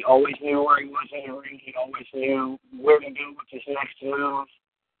 He always knew where he was in the ring. He always knew where to go with his next move.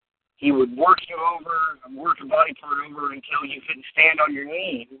 He would work you over and work a body part over until you couldn't stand on your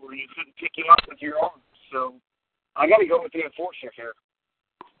knee or you couldn't pick him up with your arms. So I got to go with the enforcer here.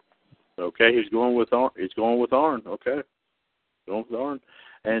 Okay, he's going with Arn. Okay, going with Arn.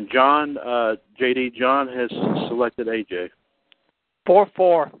 And John, JD, John has selected AJ.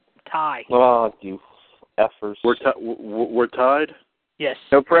 4-4 tie. Oh, you effers. We're tied. Yes.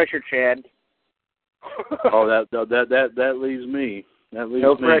 No pressure, Chad. Oh, that leaves me.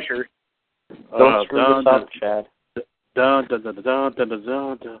 No pressure. Don't screw this up, Chad. Dun.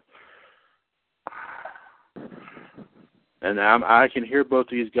 And I can hear both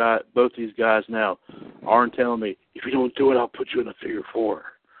these guys now. Arn telling me, if you don't do it, I'll put you in a figure 4.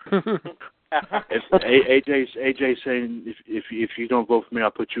 AJ saying, if you don't vote for me,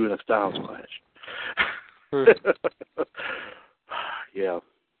 I'll put you in a Styles match. Yeah.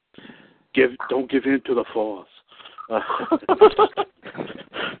 Don't give in to the force.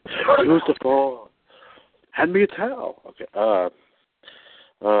 Use the force. Hand me a towel. Okay.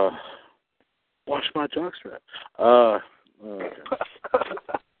 Wash my jockstrap. Okay.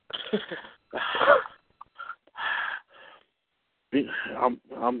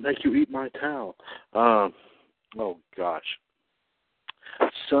 I'll make you eat my towel. Oh gosh.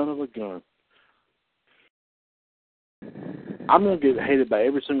 Son of a gun. I'm going to get hated by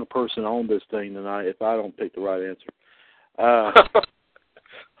every single person on this thing tonight if I don't pick the right answer.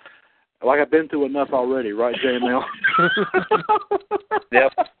 Like I've been through enough already, right, JML?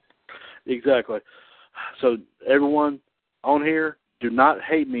 Yep. Exactly. So everyone on here, do not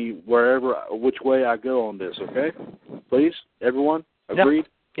hate me which way I go on this, okay? Please, everyone, agreed?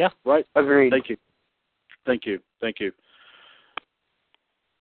 Yeah. Right? Agreed. Thank you.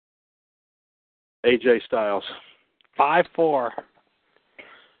 AJ Styles. 5-4.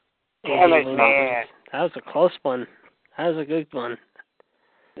 Damn it, man. That was a close one. That was a good one.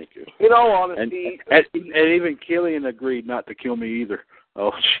 Thank you. In all honesty, and even Killian agreed not to kill me either.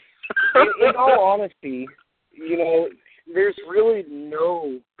 Oh, in all honesty, there's really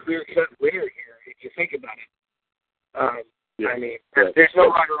no clear-cut winner here if you think about it. I mean, there's no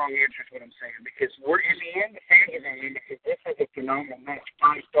right or wrong answer to what I'm saying, because in the end, the fans are going to win because this is a phenomenal match.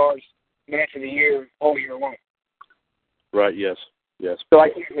 5 stars, match of the year, all year long. Right, yes. So I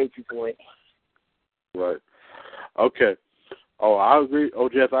can't hate you for it. Right. Okay. Oh, I agree. Oh,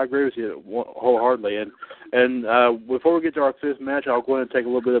 Jeff, I agree with you wholeheartedly. And before we get to our 5th match, I'll go ahead and take a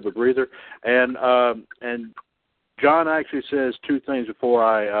little bit of a breather. And John actually says 2 things before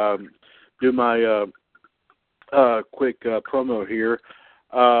I do my quick promo here.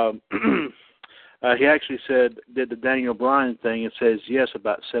 He actually did the Daniel Bryan thing and says yes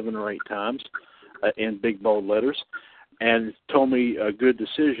about 7 or 8 times in big bold letters, and told me a good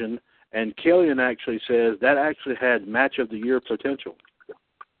decision. And Killian actually says that actually had match of the year potential.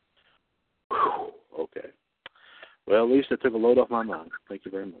 Whew, okay. Well, at least that took a load off my mind. Thank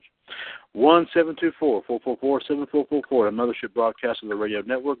you very much. 1-724-444-7444, a Mothership broadcast of the radio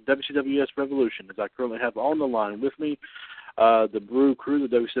network, WCWUS Revolution, as I currently have on the line with me the Brew Crew,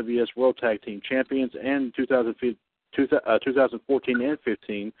 the WCWUS World Tag Team Champions, and 2014 and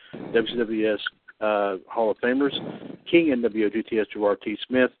 15 WCWUS Hall of Famers, King NWO GTS Gerard T.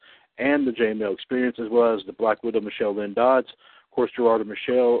 Smith, and the JML Experience, as well as the Black Widow Michelle Lynn Dodds. Of course, Gerard and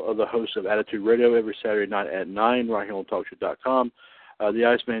Michelle are the hosts of Attitude Radio every Saturday night at 9, right here on TalkShoe.com. The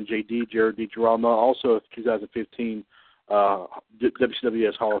Iceman JD, Jared DiGirolamo, also a 2015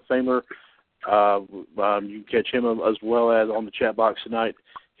 WCWUS Hall of Famer. You can catch him as well as on the chat box tonight,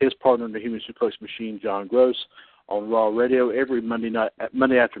 his partner in the Human Suplex Machine, John Gross, on Raw Radio every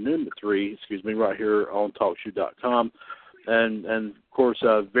Monday afternoon at 3, right here on TalkShoe.com. And of course,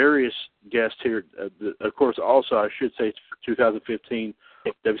 various guests here. Of course, also, I should say 2015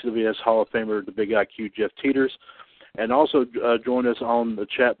 WCWUS Hall of Famer, the Big IQ, Jeff Teeters. And also join us on the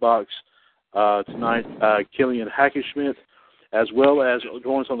chat box tonight, Killian Hackenschmidt, as well as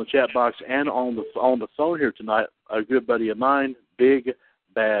join us on the chat box and on the phone here tonight, a good buddy of mine, Big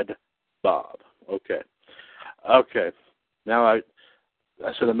Bad Bob. Okay. Now I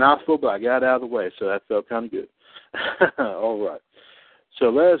said a mouthful, but I got it out of the way, so that felt kind of good. All right. So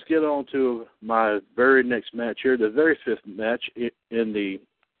let's get on to my very next match here, the very 5th match in the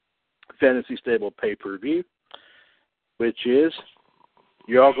Fantasy Stable pay-per-view, which is,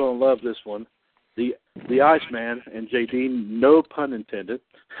 you're all going to love this one, the Iceman and JD, no pun intended,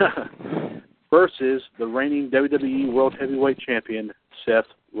 versus the reigning WWE World Heavyweight Champion, Seth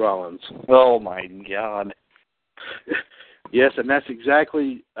Rollins. Oh, my God. Yes, and that's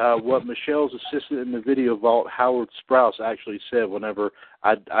exactly what Michelle's assistant in the video vault, Howard Sprouse, actually said whenever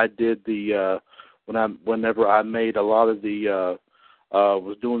I did whenever I made a lot of the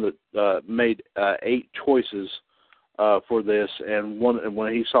made 8 choices for this, and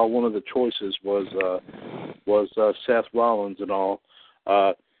when he saw one of the choices was Seth Rollins and all.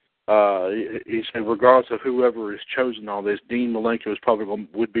 He said, regardless of whoever is chosen on this, Dean Malenko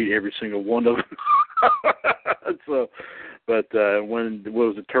would beat every single one of them. So, but when it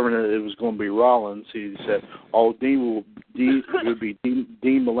was determined that it was going to be Rollins, he said, "Oh, Dean would be Dean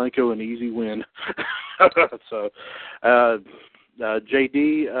Malenko, an easy win." So,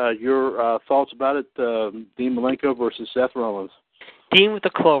 JD, your thoughts about it? Dean Malenko versus Seth Rollins. Dean with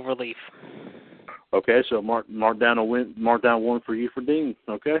the clover leaf. Okay, so mark down one for you for Dean.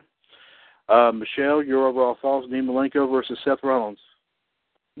 Okay. Michelle, your overall thoughts, Dean Malenko versus Seth Rollins.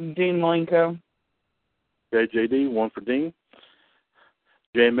 Dean Malenko. Okay, JD, 1 for Dean.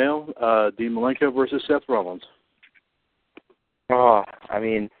 JML, Dean Malenko versus Seth Rollins. Oh, I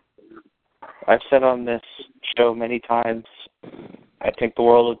mean, I've said on this show many times, I think the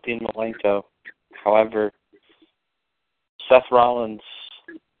world of Dean Malenko. However, Seth Rollins.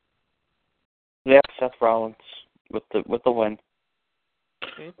 Yeah, Seth Rollins with the win.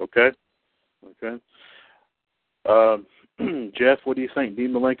 Okay. Jeff, what do you think?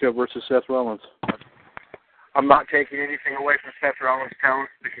 Dean Malenko versus Seth Rollins? I'm not taking anything away from Seth Rollins' talent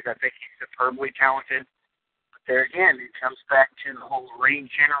because I think he's superbly talented. But there again, it comes back to the whole ring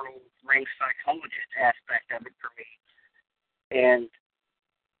psychologist aspect of it for me. And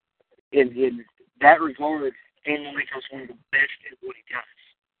in that regard, Dean Malenko's one of the best at what he does.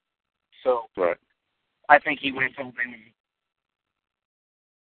 So right. I think he wins all day.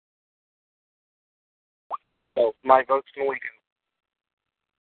 So my vote's Malenko.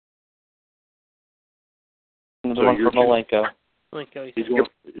 So going for Malenko. He's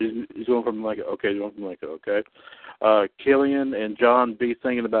going for Malenko. Okay, he's going for Malenko. Okay. Killian and John be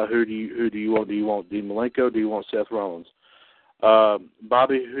thinking about who do you want? Do you want Dean Malenko? Do you want Seth Rollins?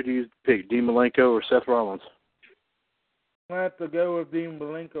 Bobby, who do you pick? Dean Malenko or Seth Rollins? I have to go with Dean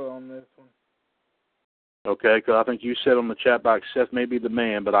Malenko on this one. Okay, because I think you said on the chat box Seth may be the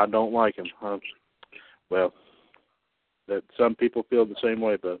man, but I don't like him. Well, that some people feel the same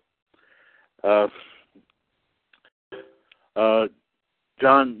way, but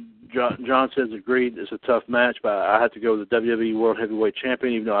John says agreed. It's a tough match, but I have to go with the WWE World Heavyweight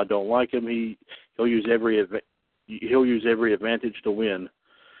Champion, even though I don't like him. He'll use every advantage to win.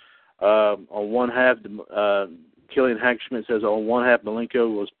 On one half, Killian Hackschmidt says on one half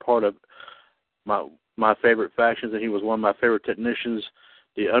Malenko was part of my favorite factions, and he was one of my favorite technicians.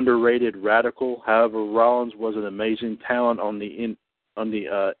 The underrated Radical. However, Rollins was an amazing talent on the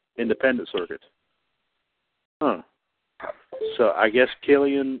independent circuit. Huh. So I guess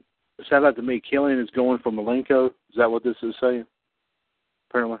Killian. It sounds like to me Killian is going for Malenko. Is that what this is saying?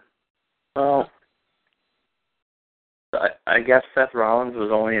 Apparently. Well, I guess Seth Rollins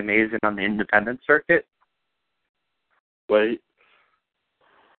was only amazing on the independent circuit. Wait.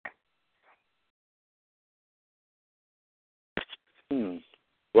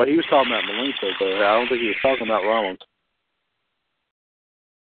 Well, he was talking about Malenko, but I don't think he was talking about Rollins.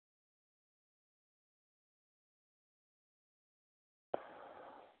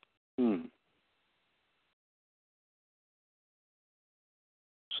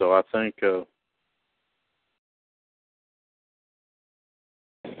 So I think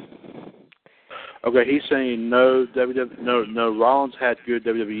okay, he's saying no Rollins had good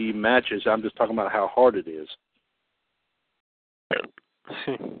WWE matches. I'm just talking about how hard it is.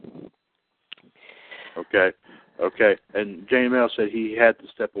 Okay. And JML said he had to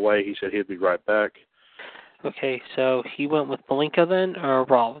step away. He said he'd be right back. Okay, so he went with Malenko then, or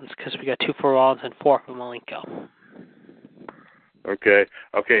Rollins? Because we got 2 for Rollins and 4 for Malenko. Okay.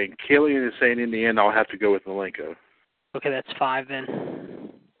 And Killian is saying in the end I'll have to go with Malenko. Okay, that's 5 then.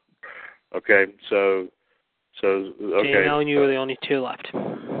 Okay, so okay. JML and you are the only 2 left.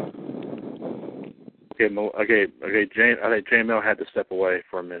 Okay. I think JML had to step away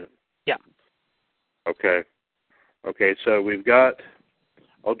for a minute. Yeah. Okay, so we've got.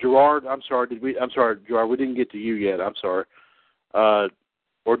 Oh, Gerard, I'm sorry, Gerard, we didn't get to you yet. I'm sorry. Or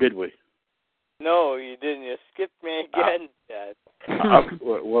did we? No, you didn't. You skipped me again, Dad.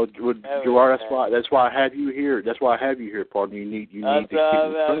 Well, Gerard, that's why I have you here. That's why I have you here, partner. You need to keep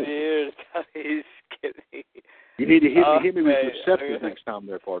here. You skip me. You need to hit me with receptive next time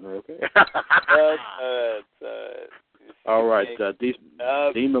there, partner, okay? All right, Dean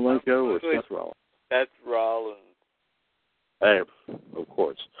Malenko or Seth Rollins? That's Rollins. Hey, of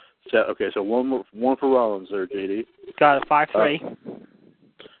course. So one for Rollins there, JD. Got a 5-3.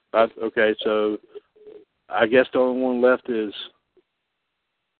 Okay, so I guess the only one left is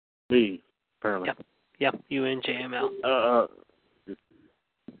me, apparently. Yep, you and JML.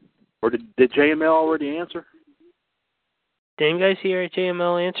 Or did JML already answer? Didn't you guys hear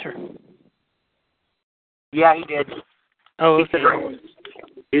JML answer? Yeah, he did. Oh, okay.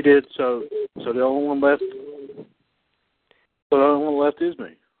 He did. So the only one left. So the only one left is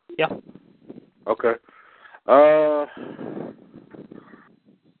me. Yeah. Okay. Oh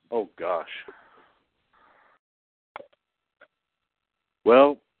gosh.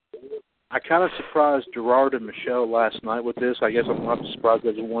 Well, I kind of surprised Gerard and Michelle last night with this. I guess I'm not surprised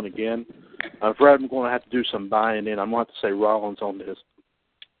they won again. I'm afraid I'm going to have to do some buying in. I'm going to have to say Rollins on this.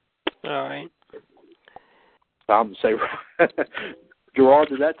 All right. I'm going to say Gerard,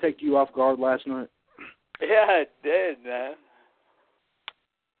 did that take you off guard last night? Yeah, it did, man.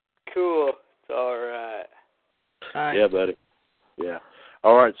 Cool. It's all right. Yeah, buddy. Yeah.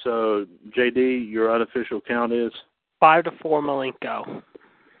 All right, so, JD, your unofficial count is? 5-4 Malenko.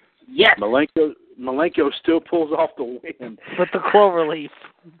 Yes. Malenko still pulls off the win with the clover leaf.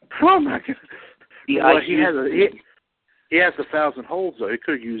 Oh my God! He has 1,000 holds though. He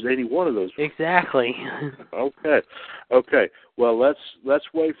could have used any one of those. Exactly. Okay. Well, let's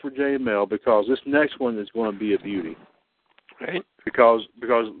wait for JML because this next one is going to be a beauty. Right. Because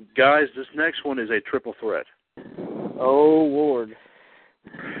guys, this next one is a triple threat. Oh Lord.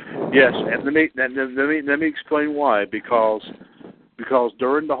 Yes, and let me explain why. Because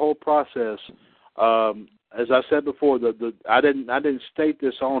during the whole process, as I said before, I didn't state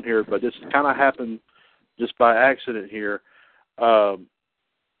this on here, but this kind of happened just by accident here. 3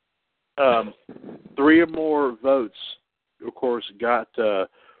 or more votes, of course, got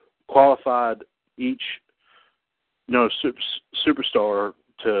qualified each, superstar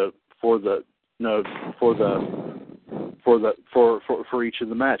for each of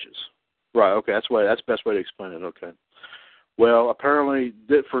the matches. Right. Okay. That's the best way to explain it. Okay. Well, apparently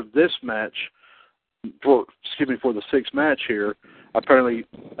for this match, for the 6th match here, apparently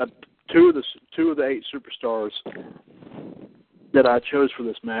 2 of the 8 superstars that I chose for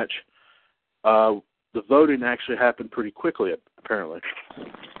this match, the voting actually happened pretty quickly, apparently,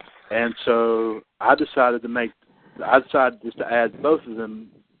 and so I decided just to add both of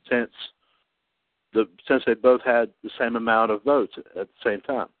them since they both had the same amount of votes at the same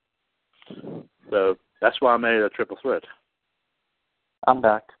time. So that's why I made it a triple threat. I'm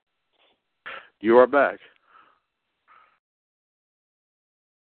back. You are back.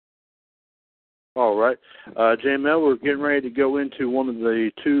 All right, JML, we're getting ready to go into one of the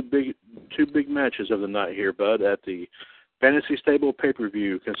two big matches of the night here, bud, at the Fantasy Stable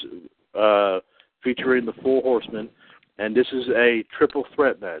pay-per-view, featuring the 4 Horsemen, and this is a triple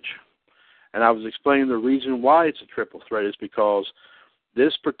threat match. And I was explaining the reason why it's a triple threat is because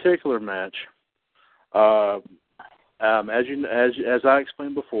this particular match, as I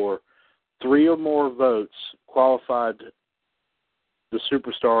explained before, 3 or more votes qualified the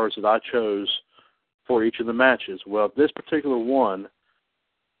superstars that I chose for each of the matches. Well, this particular one,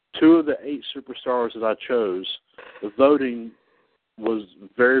 2 of the 8 superstars that I chose, the voting was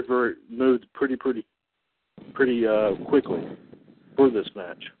very, very moved pretty quickly for this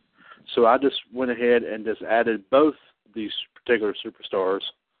match. So I just went ahead and just added both these particular superstars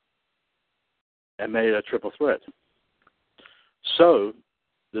and made it a triple threat. So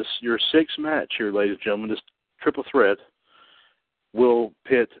your 6th match here, ladies and gentlemen, this triple threat will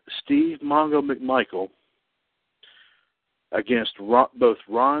pit Steve Mongo McMichael against both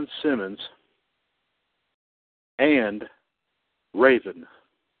Ron Simmons and Raven.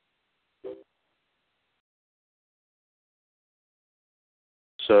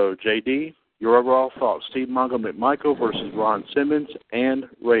 So, JD, your overall thoughts: Steve Mongo McMichael versus Ron Simmons and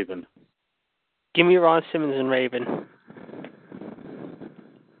Raven. Give me Ron Simmons and Raven.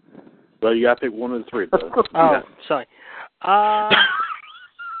 Well, you got to pick one of the 3, brother. Sorry.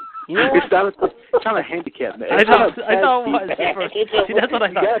 You know it's not a handicap, man. I know it was. See, that's what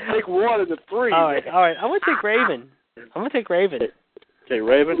I thought. You got to pick one of the 3. All right. I'm going to take Raven. Okay,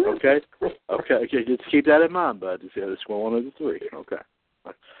 Raven. Okay. Just keep that in mind, bud. It's one of the 3. Okay.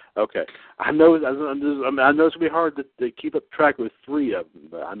 I know it's going to be hard to keep up track with 3 of them,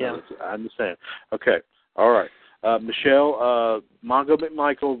 but I know I understand. Okay. All right. Michelle, Mongo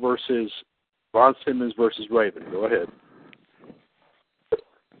McMichael versus Ron Simmons versus Raven. Go ahead.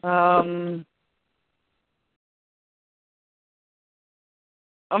 I'm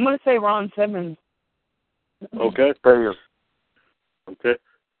going to say Ron Simmons. Okay. Okay.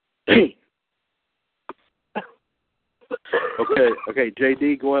 Okay,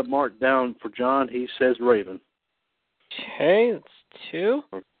 JD, go ahead, mark down for John. He says Raven. Okay, that's 2.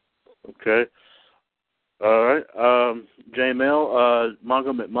 Okay. All right. JML,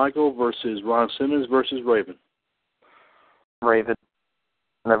 Mongo McMichael versus Ron Simmons versus Raven. Raven.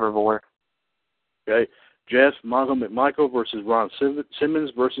 Nevermore. Okay. Jeff, Mongo McMichael versus Ron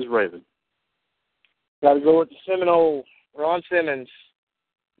Simmons versus Raven. Got to go with the Seminole, Ron Simmons.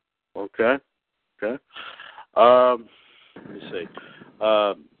 Okay. Let me see.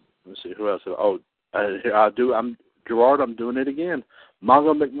 Let's see who else. I'm Gerard. I'm doing it again.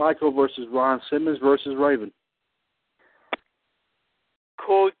 Mongo McMichael versus Ron Simmons versus Raven.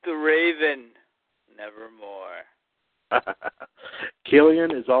 Quote the Raven, nevermore.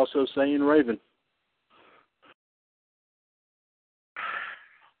 Killian is also saying Raven.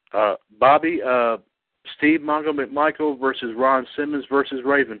 Bobby, Steve Mongo McMichael versus Ron Simmons versus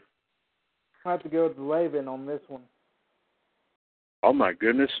Raven. I have to go with the Raven on this one. Oh my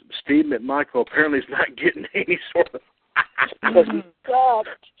goodness, Steve McMichael apparently is not getting any sort of. God.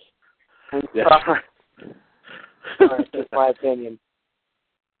 That's right. Just my opinion.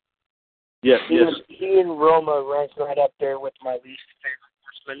 Yes, He and Roma ranks right up there with my least favorite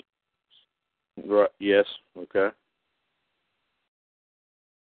horseman. Right. Yes. Okay.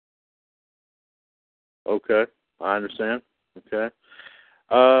 Okay. I understand. Okay.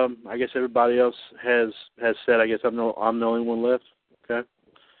 I guess everybody else has said. I guess I'm the only one left. Okay.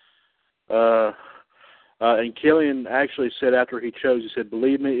 And Killian actually said after he chose, he said,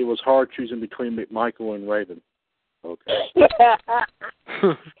 "Believe me, it was hard choosing between McMichael and Raven." Okay.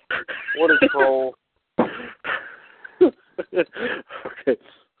 What a troll. Okay.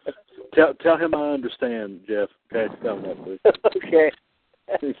 Tell him I understand, Jeff. Okay, tell him that, please. Okay.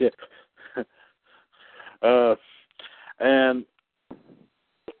 Yeah. And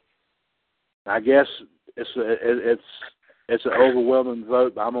I guess it's an overwhelming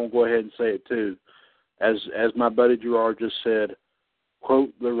vote, but I'm gonna go ahead and say it too. As my buddy Gerard just said,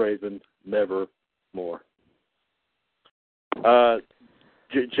 quote the Raven, never more.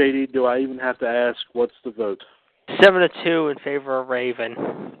 JD, do I even have to ask what's the vote? 7-2 in favor of Raven.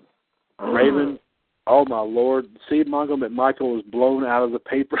 Raven? Oh my Lord! See, McMichael was blown out of the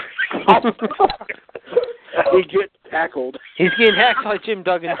paper. He gets tackled. He's getting hacked like Jim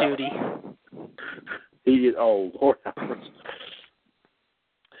Duggan duty. Lord.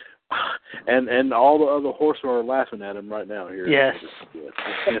 And all the other horsemen are laughing at him right now here. Yes.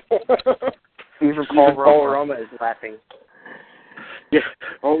 Even Paul Roma is laughing. Yeah.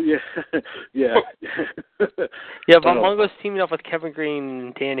 Oh yeah. Yeah. Yeah, but Mongo's teaming up with Kevin Green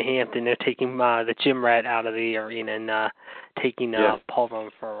and Dan Hampton. They're taking the gym rat out of the arena and taking Paul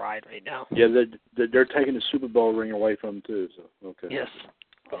Roma for a ride right now. Yeah, they're taking the Super Bowl ring away from him too. So okay. Yes.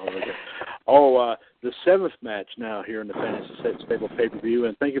 The seventh match now here in the Fantasy Stable pay-per-view,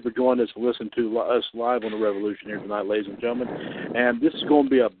 and thank you for joining us and listening to us live on the Revolution here tonight, ladies and gentlemen. And this is going to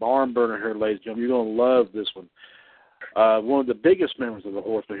be a barn burner here, ladies and gentlemen. You're going to love this one. One of the biggest members of the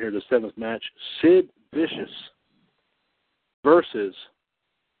Horsemen here, the seventh match, Sid Vicious versus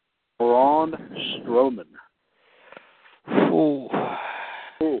Braun Strowman. Ooh.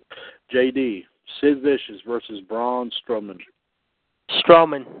 JD, Sid Vicious versus Braun Strowman.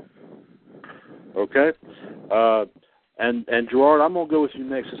 Strowman. Okay. And Gerard, I'm going to go with you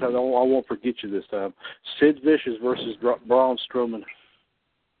next. I won't forget you this time. Sid Vicious versus Braun Strowman.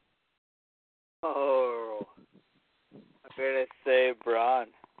 Oh, I'm going to say Braun.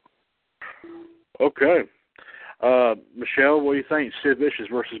 Okay. Michelle, what do you think? Sid Vicious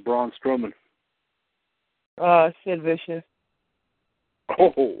versus Braun Strowman. Sid Vicious.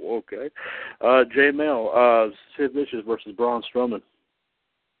 Oh, okay. J. Mel, Sid Vicious versus Braun Strowman.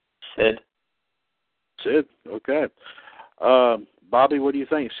 Sid, okay. Bobby, what do you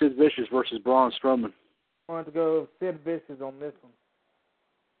think? Sid Vicious versus Braun Strowman. I want to go Sid Vicious on this one.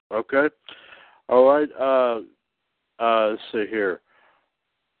 Okay. All right. Let's see here.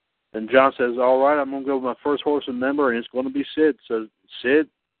 And John says, all right, I'm going to go with my first Horseman member, and it's going to be Sid. So Sid's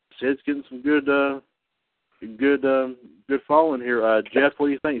getting some good following here. Jeff, what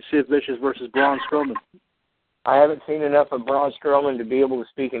do you think? Sid Vicious versus Braun Strowman. I haven't seen enough of Braun Strowman to be able to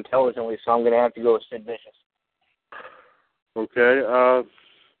speak intelligently, so I'm going to have to go with Sid Vicious. Okay.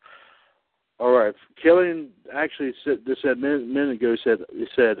 All right. Killian actually said this a minute ago. He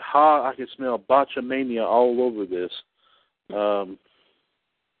said, "Ha! I can smell botchamania all over this."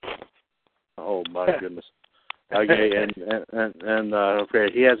 Oh my goodness. Okay, and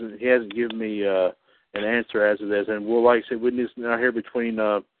okay, he hasn't given me an answer as of this, and we'll, like I said, we need to now hear between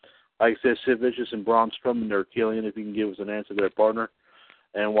like I said, Sid Vicious and Braun Strowman there, Killian, if you can give us an answer there, partner.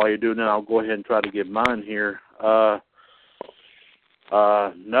 And while you're doing that, I'll go ahead and try to give mine here.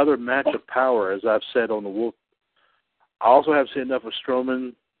 Another match of power, as I've said on the Wolf. I also have seen enough of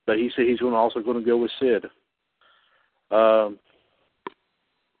Strowman, but he said he's also going to go with Sid. So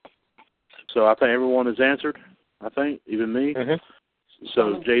I think everyone has answered. I think even me. Mm-hmm.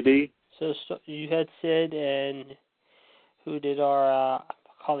 So JD. So you had Sid, and who did our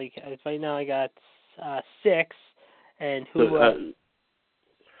colleague? Right now I got 6, and who?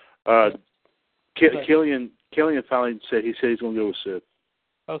 Killian finally said he's going to go with Sid.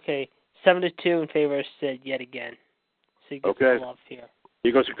 Okay, 7-2 in favor of Sid yet again. So you get some love here.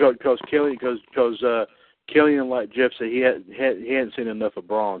 Because Killian, like Jeff said, he hadn't seen enough of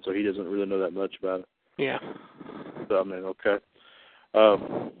Braun, so he doesn't really know that much about it. Yeah. So I mean, okay.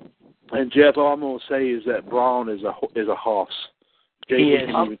 And Jeff, all I'm going to say is that Braun is a hoss. He is.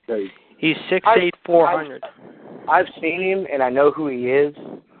 He's 6'8", 400. I've seen him, and I know who he is.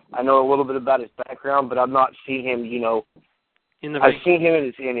 I know a little bit about his background, but I've not seen him, I've seen him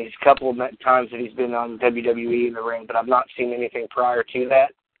in his couple of times that he's been on WWE in the ring, but I've not seen anything prior to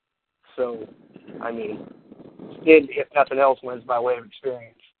that. So, I mean, Sid, if nothing else, wins by way of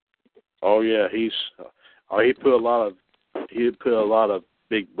experience. Oh yeah, he put a lot of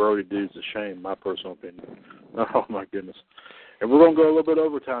big Brody dudes to shame. My personal opinion. Oh my goodness. And we're going to go a little bit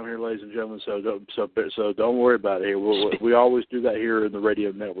overtime here, ladies and gentlemen. So don't worry about it. Here, we always do that here in the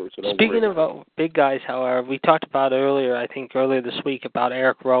radio network. So Speaking of big guys, however, we talked about earlier this week, about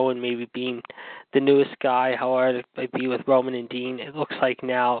Eric Rowan maybe being the newest guy. However, it might be with Roman and Dean. It looks like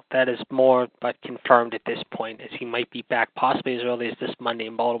now that is more but confirmed at this point, as he might be back possibly as early as this Monday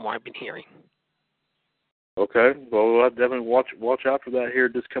in Baltimore. I've been hearing. Okay, well, we'll definitely watch out for that here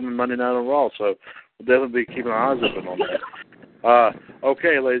this coming Monday night on Raw. So we'll definitely be keeping our eyes open on that.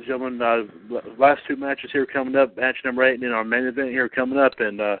 Okay, ladies and gentlemen, last two matches here coming up. Match number 8 and then our main event here coming up.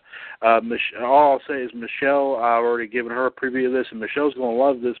 And all I'll say is Michelle, I've already given her a preview of this, and Michelle's going to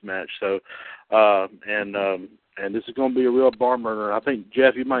love this match. So, and this is going to be a real barn burner. I think,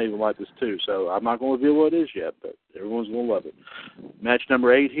 Jeff, you might even like this too. So I'm not going to reveal what it is yet, but everyone's going to love it. Match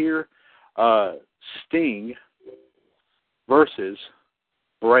number 8 here, Sting versus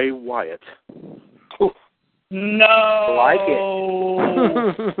Bray Wyatt. No. I like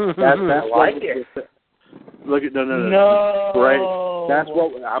it. That's like it. Look at no. Bray. That's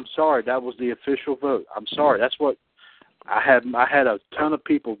what. I'm sorry. That was the official vote. I'm sorry. That's what I had. I had a ton of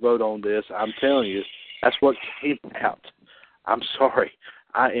people vote on this. I'm telling you, that's what came out. I'm sorry.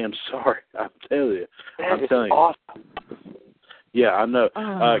 I am sorry. I'm telling you. I'm telling you. Awesome. Yeah, I know.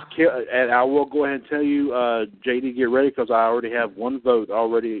 And I will go ahead and tell you, JD, get ready because I already have one vote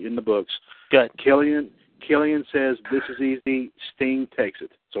already in the books. Good. Killian says this is easy. Sting takes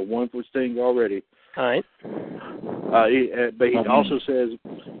it. So one for Sting already. All right. But he also says,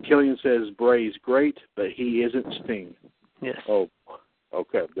 Killian says Bray's great, but he isn't Sting. Yes. Oh,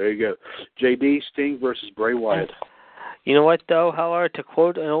 okay. There you go. JD, Sting versus Bray Wyatt. You know what, though, however, to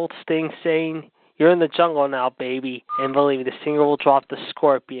quote an old Sting saying, "You're in the jungle now, baby," and believe me, the singer will drop the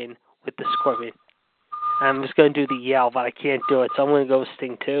scorpion with the scorpion. I'm just going to do the yell, but I can't do it, so I'm going to go with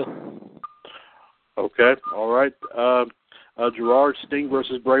Sting, too. Okay, all right. Gerard, Sting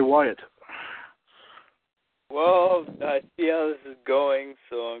versus Bray Wyatt. Well, I see how this is going,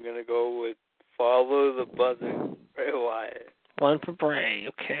 so I'm going to go with Follow the Buzzer, Bray Wyatt. One for Bray,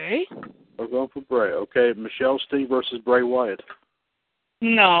 okay. We're going for Bray. Okay, Michelle, Sting versus Bray Wyatt.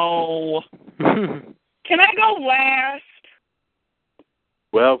 No. Can I go last?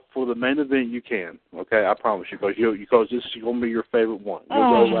 Well, for the main event, you can. Okay, I promise you, because this is going to be your favorite one. You'll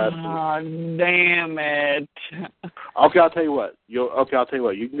go last. Oh, damn it! Okay, I'll tell you what. You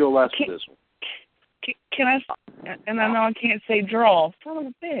can go last for this one. Can I? And I know I can't say draw. Son of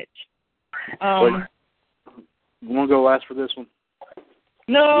a bitch. You want to go last for this one?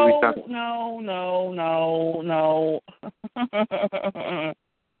 No.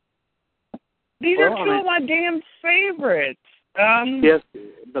 These are two of my damn favorites. Yes,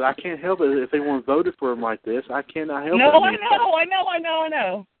 but I can't help it if anyone voted for him like this. I cannot help it. No, I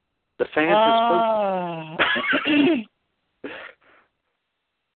know. The fans are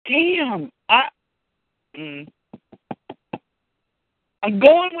damn. I'm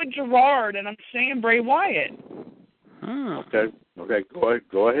going with Gerard, and I'm saying Bray Wyatt. Okay.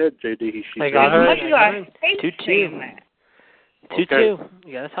 Go ahead, JD. I got her. I hate saying that. 2-2.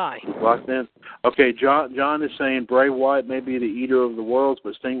 You got a tie. Locked in. Okay, John is saying Bray Wyatt may be the eater of the worlds,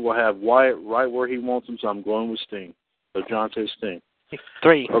 but Sting will have Wyatt right where he wants him, so I'm going with Sting. So John says Sting.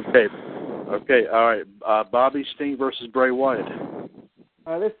 3. Okay, all right. Bobby, Sting versus Bray Wyatt.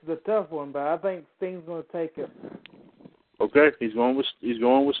 This is a tough one, but I think Sting's going to take it. Okay, he's going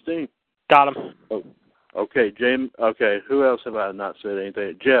with Sting. Got him. Oh, okay, James. Okay, who else have I not said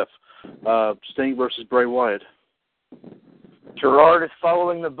anything? Jeff, Sting versus Bray Wyatt. Gerard is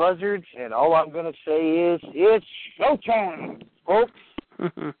following the buzzards, and all I'm going to say is, it's showtime, folks.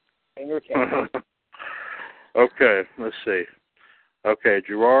 And your time. Okay, let's see. Okay,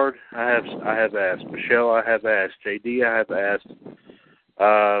 Gerard, I have asked. Michelle, I have asked. JD, I have asked.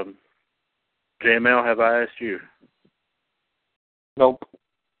 JML, have I asked you? Nope.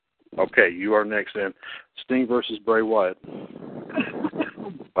 Okay, you are next then. Sting versus Bray Wyatt.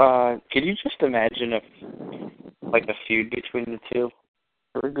 Could you just imagine if, like, a feud between the two?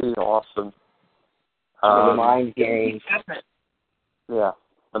 It would be awesome. The mind games. Yeah,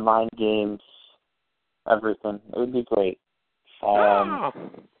 the mind games, everything. It would be great. I'd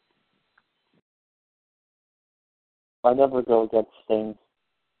never go against Sting.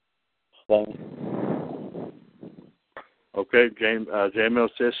 Okay, JML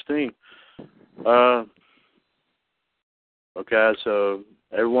says Sting. Okay, so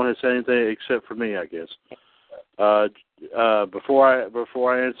everyone has said anything except for me, I guess. Before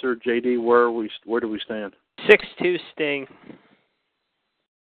I answer, JD, where do we stand? 6-2 Sting.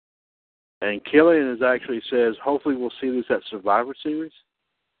 And Killian actually says, hopefully we'll see this at Survivor Series.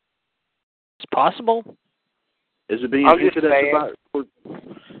 It's possible. Is it being hinted at Survivor?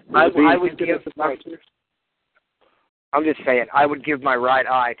 I'm just saying, I would give my right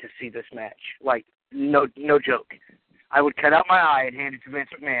eye to see this match. Like, no joke. I would cut out my eye and hand it to Vince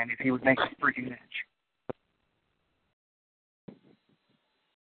McMahon if he would make this freaking match.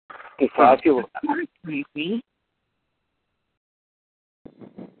 I feel creepy.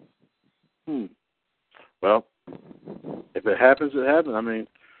 Well, if it happens, it happens. I mean,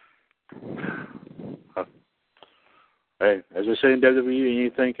 hey, as they say in WWE,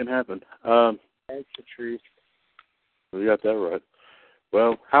 anything can happen. That's the truth. We got that right.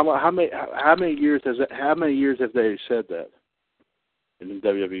 Well, how many years have they said that in the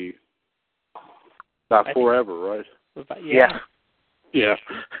WWE? Not forever, right? Yeah. Yeah.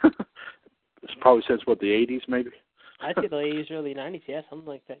 It's probably since what, the 80s, maybe. I think the 80s, early 90s, yeah, something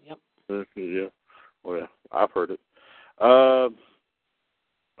like that. Yep. Yeah. Well, yeah, I've heard it. Oh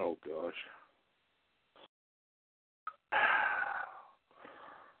gosh.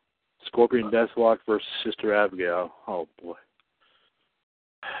 Scorpion Deathlock versus Sister Abigail. Oh boy.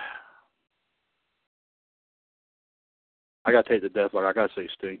 I gotta take the Deathlock. I gotta say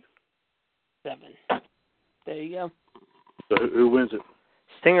Sting. 7. There you go. So who wins it?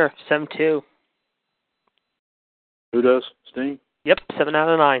 Stinger, 7-2. Who does? Sting? Yep, 7 out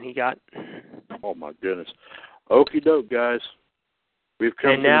of 9 he got. Oh my goodness. Okie doke, guys. We've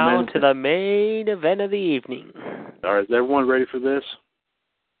come and now to the main event of the evening. All right, is everyone ready for this?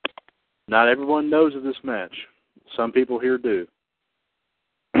 Not everyone knows of this match. Some people here do.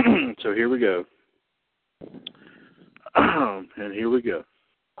 So here we go. And here we go.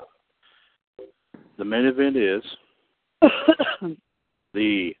 The main event is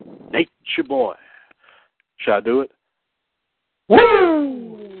the Nature Boy. Should I do it?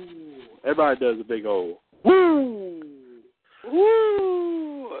 Woo! Everybody does a big old woo!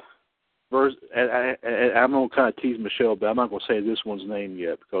 Woo! And I'm going to kind of tease Michelle, but I'm not going to say this one's name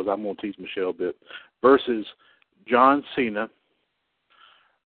yet because I'm going to tease Michelle a bit. Versus John Cena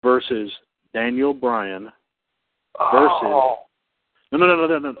versus Daniel Bryan versus...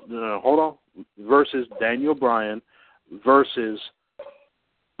 No, hold on. Versus Daniel Bryan versus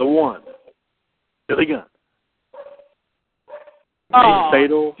the one, Billy Gunn.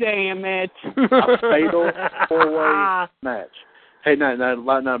 Damn it. A fatal four-way match. Hey, now,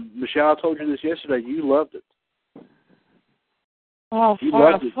 Michelle, I told you this yesterday. You loved it. Oh,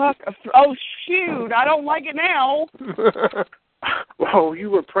 fuck. Oh, shoot. I don't like it now. Well, you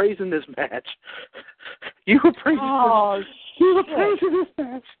were praising this match. You were praising this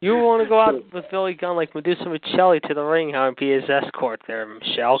match. You want to go out with Billy Gunn like Medusa Michelli to the ring and be his escort there,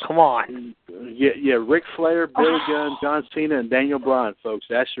 Michelle. Come on. Yeah, Ric Flair, Billy Gunn, John Cena, and Daniel Bryan, folks.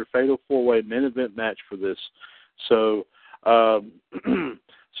 That's your fatal four-way main event match for this. So, JD,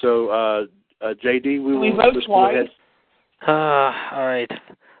 we vote twice. All right.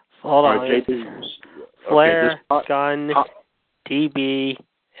 Hold on. Right, JD. Flair, Gunn, DB,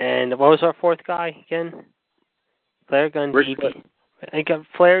 and what was our fourth guy again? Flair, Gunn, DB. I got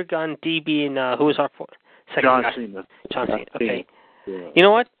Flair, Gunn, DB, and who was our second John guy? Cena. John Cena. Okay. Yeah. You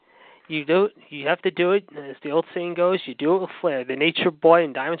know what? You do it. You have to do it. As the old saying goes, you do it with Flair. The Nature Boy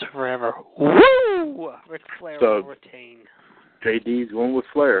and Diamonds Forever. Woo! Ric Flair will retain. JD's going with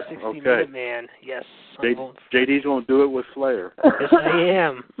Flair. 60-minute man. Yes. JD's going to do it with Flair. Yes, I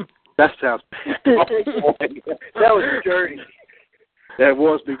am. That sounds bad. That was dirty. That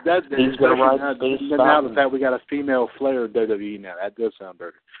was big. That's He's going to ride Space now Mountain. the fact we got a female Flair in WWE now. That does sound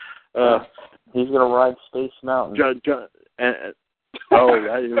dirty. He's going to ride Space Mountain. That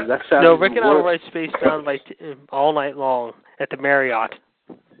sounds No, Rick and I will worse. ride Space Mountain all night long at the Marriott.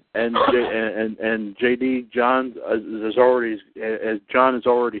 And JD John has already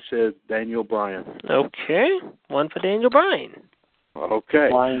said Daniel Bryan. Okay, one for Daniel Bryan. Okay.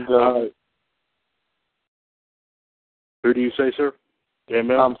 Who do you say, sir?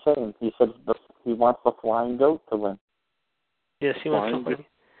 I'm saying he said he wants the Flying Goat to win. Yes, he wants something.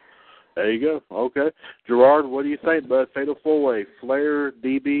 There you go. Okay, Gerard, what do you think, bud? Fatal four-way: Flair,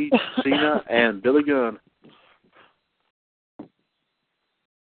 DB, Cena, and Billy Gunn.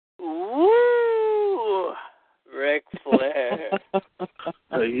 Ooh, Ric Flair.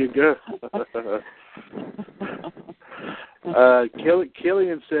 There you go.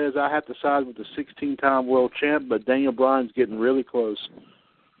 Killian says, I have to side with the 16-time world champ, but Daniel Bryan's getting really close.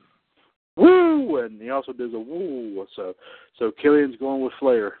 Woo! And he also does a woo. So Killian's going with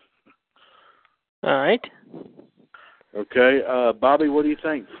Flair. All right. Okay. Bobby, what do you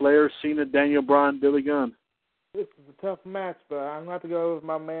think? Flair, Cena, Daniel Bryan, Billy Gunn. This is a tough match, but I'm going to have to go with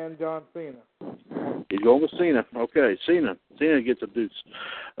my man John Cena. He's going with Cena. Okay, Cena. Cena gets a boost.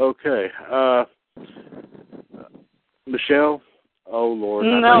 Okay. Michelle? Oh, Lord.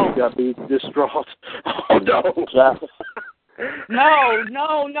 No. I know you got to be distraught. Oh, no.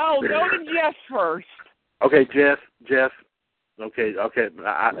 No. Go to Jeff first. Okay, Jeff. Okay.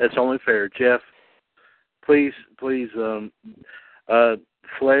 It's only fair. Jeff, please,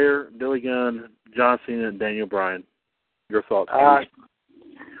 Flair, Billy Gunn, John Cena, and Daniel Bryan. Your thoughts, please.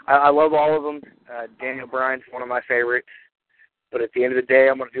 I love all of them. Daniel Bryan's one of my favorites. But at the end of the day,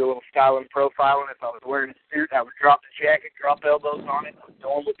 I'm going to do a little styling profiling. If I was wearing a suit, I would drop the jacket, drop elbows on it. I'm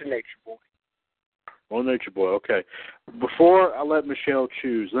going with the Nature Boy. Oh, Nature Boy, okay. Before I let Michelle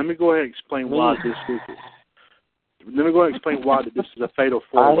choose, let me go ahead and explain why this is. Let me go ahead and explain why this is a fatal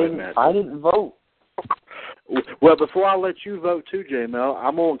four-way match. I didn't vote. Well, before I let you vote too, JML,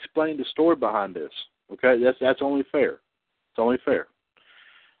 I'm going to explain the story behind this. Okay, that's only fair. It's only fair.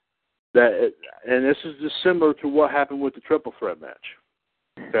 And this is just similar to what happened with the triple threat match.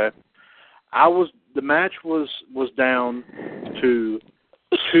 Okay, the match was down to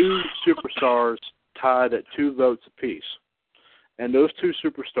two superstars tied at 2 votes apiece, and those two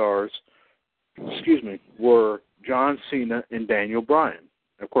superstars, were John Cena and Daniel Bryan.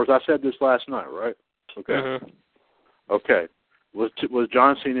 Of course, I said this last night, right? Okay. Mm-hmm. Okay. Was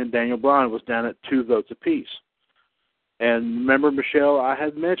John Cena and Daniel Bryan was down at 2 votes apiece. And remember, Michelle, I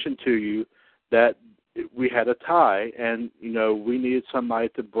had mentioned to you that we had a tie, and, we needed somebody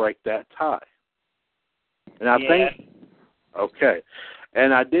to break that tie. And I think, okay.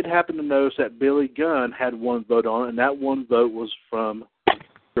 And I did happen to notice that Billy Gunn had 1 vote on it, and that 1 vote was from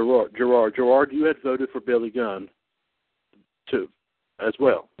Gerard. Gerard, you had voted for Billy Gunn, too, as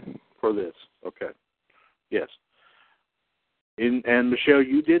well, for this. Okay. Yes. And Michelle,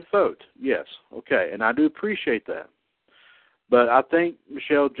 you did vote. Yes. Okay. And I do appreciate that. But I think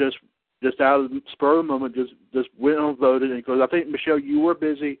Michelle just out of the spur of the moment just went and voted, because I think, Michelle, you were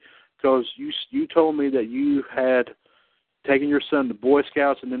busy because you told me that you had taken your son to Boy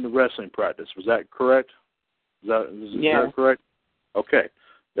Scouts and then to wrestling practice. Was that correct? Is that correct? Okay.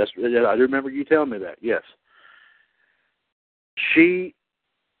 I do remember you telling me that. Yes.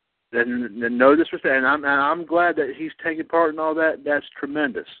 And no disrespect, and I'm glad that he's taking part in all that. That's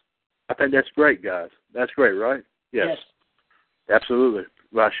tremendous. I think that's great, guys. That's great, right? Yes. Absolutely,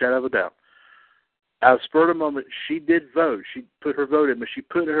 without a shadow of a doubt. Out of the spur of the moment, she did vote. She put her vote in, but she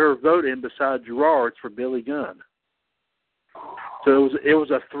put her vote in beside Gerard's for Billy Gunn. So it was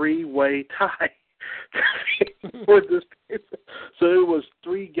a 3-way tie for this paper. So it was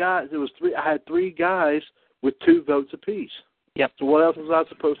 3 guys. I had 3 guys with 2 votes apiece. Yep. So what else was I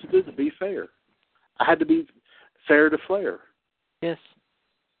supposed to do to be fair? I had to be fair to Flair. Yes.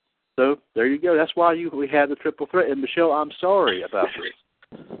 So there you go. That's why we had the triple threat. And Michelle, I'm sorry about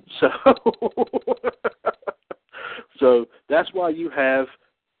this. So that's why you have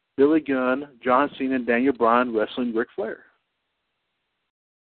Billy Gunn, John Cena, and Daniel Bryan wrestling Ric Flair.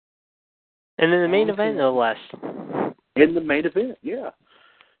 And in the main event, no less. In the main event, yeah.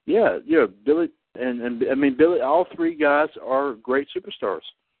 Billy and I mean Billy. All 3 guys are great superstars.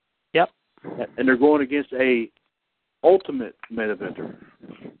 Yep. And they're going against a ultimate main eventer.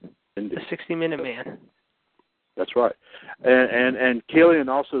 The 60-minute man. That's right. And Killian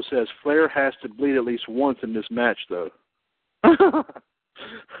also says Flair has to bleed at least once in this match, though.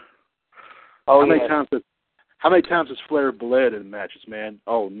 How many times has Flair bled in matches, man?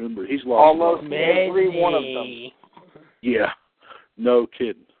 Oh, numerous. He's lost almost every one of them. Yeah, no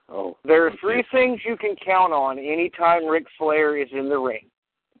kidding. Oh, there are 3 things you can count on anytime Ric Flair is in the ring.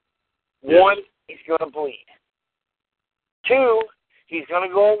 1, he's going to bleed. 2, he's going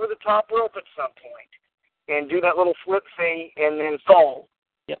to go over the top rope at some point and do that little flip thing and then fall.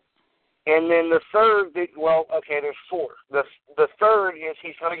 Yep. And then the third, there's 4. The third is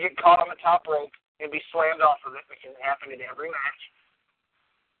he's going to get caught on the top rope and be slammed off of it, which can happen in every match.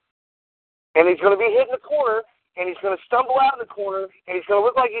 And he's going to be hit in the corner, and he's going to stumble out in the corner, and he's going to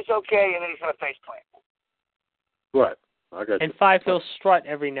look like he's okay, and then he's going to face plant. Right. I got and 5, he'll strut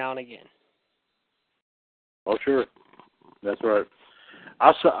every now and again. Oh, sure. That's right.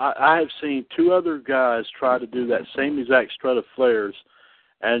 I have seen 2 other guys try to do that same exact strut of Flair's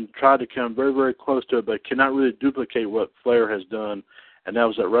and try to come very, very close to it, but cannot really duplicate what Flair has done, and that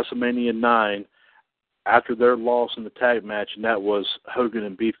was at WrestleMania 9 after their loss in the tag match, and that was Hogan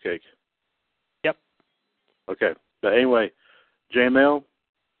and Beefcake. Yep. Okay. But anyway, JML,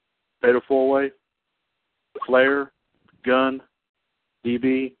 Fatal 4-Way, Flair, Gunn,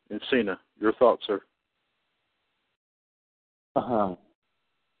 DB, and Cena. Your thoughts, sir?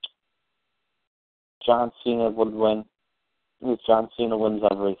 John Cena would win. Because John Cena wins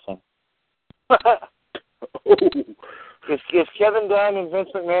everything. Is Kevin Dunn and Vince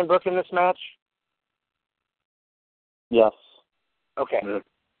McMahon booking this match? Yes. Okay. Yeah.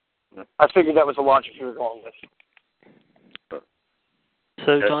 I figured that was the logic you were going with.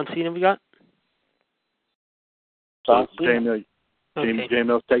 So John Cena we got? John Cena.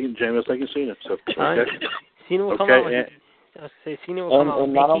 J-Mail's taking Cena. So, okay. All right. Cena will come out with... I was say Cena will come out with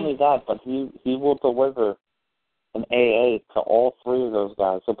and not Mickey. only that, but he will deliver an AA to all three of those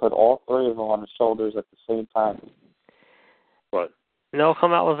guys. He'll put all three of them on his shoulders at the same time. What? And they'll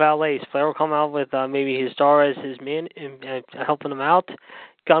come out with valets. Flair will come out with maybe his star as his man, helping him out.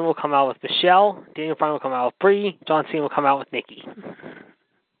 Gunn will come out with Michelle. Daniel Bryan will come out with Brie. John Cena will come out with Nikki.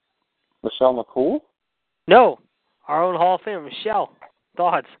 Michelle McCool? No. Our own Hall of Famer, Michelle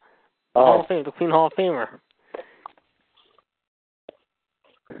Dodds. Hall of Fame, the Queen Hall of Famer.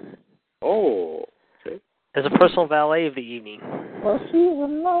 Oh, okay. As a personal valet of the evening. Well, she's a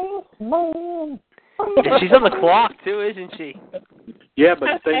nice man. Yeah, she's on the clock, too, isn't she? Yeah, but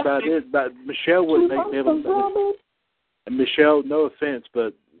the thing about it is, Michelle wouldn't make me. And Michelle, no offense,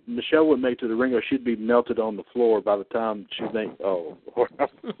 but Michelle wouldn't make it to the ring, or she'd be melted on the floor by the time she'd make.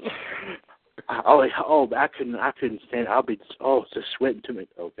 I couldn't stand. I'll be. Oh, it's just sweating to me.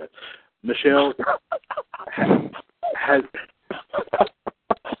 Okay, Michelle has.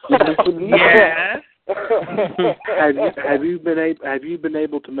 Yes. Have you been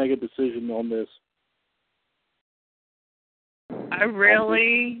able to make a decision on this? I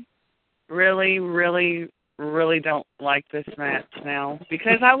really, really, really, really don't like this match now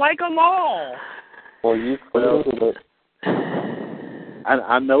because I like them all. Well, you created it.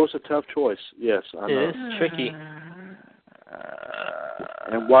 I know it's a tough choice. Yes, I know. It is tricky.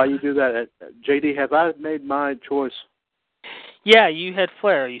 And while you do that, JD, have I made my choice? Yeah, you had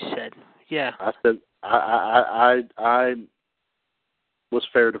Flair, you said. Yeah. I said I was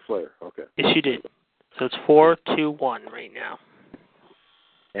fair to Flair. Okay. Yes, you did. So it's 4-2-1 right now.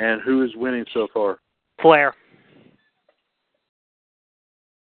 And who is winning so far? Flair.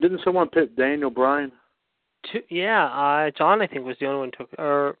 Didn't someone pick Daniel Bryan? John, I think, was the only one who took.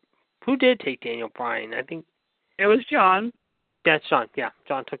 Or who did take Daniel Bryan? I think it was John. Yeah, it's John. Yeah,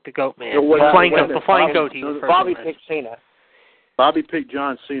 John took the goat man. The flying goat. Bobby picked Cena. Bobby picked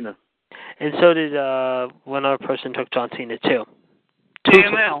John Cena. And so did one other person took John Cena too.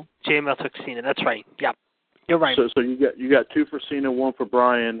 JML. JML took Cena. That's right. Yep, you're right. So you got 2 for Cena, 1 for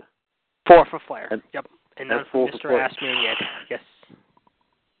Bryan, 4 for Flair. Yep, and none for 4 Mr. for Flair. Assman yet. Yes.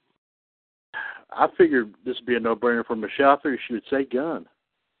 I figured this would be a no-brainer for Michelle. I figured she would say Gunn.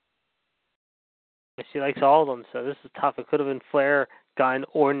 She likes all of them, so this is tough. It could have been Flair, Gunn,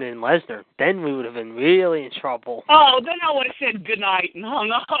 Orton, and Lesnar. Then we would have been really in trouble. Oh, then I would have said goodnight and hung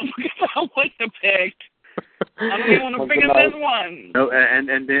up because I wouldn't have picked. I don't even want to pick this one. No,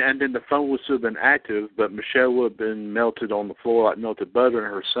 and then the phone would still have been active, but Michelle would have been melted on the floor like melted butter,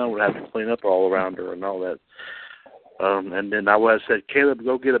 and her son would have to clean up all around her and all that. And then I would have said, Caleb,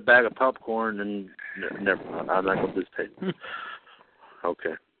 go get a bag of popcorn, and never mind. I'm not going to this tape.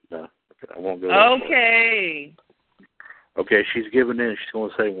 Okay, no. I won't go there. Okay. Okay, she's giving in. She's going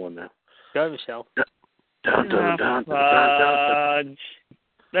to say one now. Go, Michelle. Dun.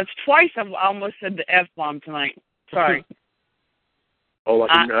 That's twice I almost said the F-bomb tonight. Sorry. Oh, like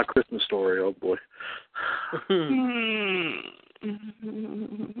a Christmas Story. Oh, boy.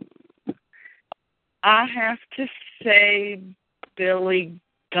 I have to say Billy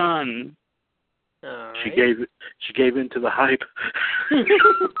Gunn. Right. She gave in to the hype.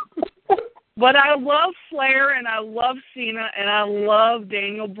 But I love Flair, and I love Cena, and I love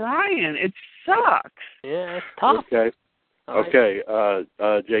Daniel Bryan. It sucks. Yeah, it's tough. Okay. All okay.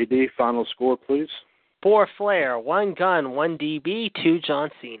 JD, final score, please. 4 Flair, 1 Gunn, 1 DB, 2 John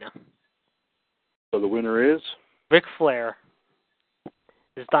Cena. So the winner is? Ric Flair.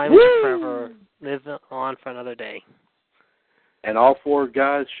 His diamonds will forever live on for another day. And all 4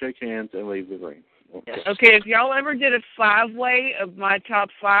 guys shake hands and leave the ring. Okay. Okay, if y'all ever did a 5-way of my top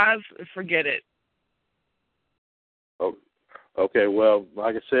 5, forget it. Oh, okay, well,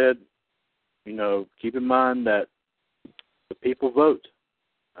 like I said, keep in mind that the people vote.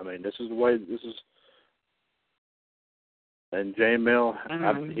 I mean, this is the way this is. And JML,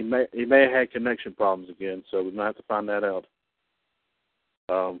 he may have had connection problems again, so we're going to have to find that out.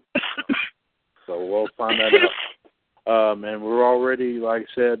 So we'll find that out. And we're already, like I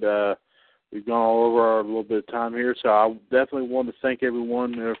said, we've gone all over our little bit of time here, so I definitely want to thank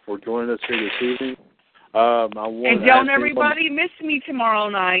everyone for joining us here this evening. And don't everybody miss me tomorrow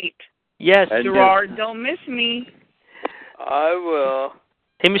night. Yes, Gerard, don't miss me. I will.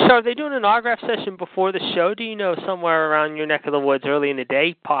 Hey, Michelle, are they doing an autograph session before the show? Do you know, somewhere around your neck of the woods early in the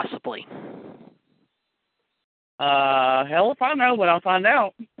day? Possibly. Hell if I know, but I'll find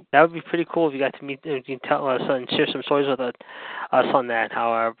out. That would be pretty cool if you got to meet, if you can tell us and share some stories with us on that,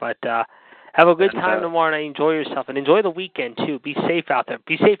 however. But have a good time tomorrow night. Enjoy yourself. And enjoy the weekend, too. Be safe out there.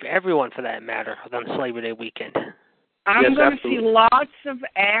 Be safe, everyone, for that matter, on Labor Day weekend. I'm going to see lots of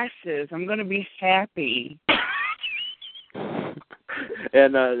asses. I'm going to be happy.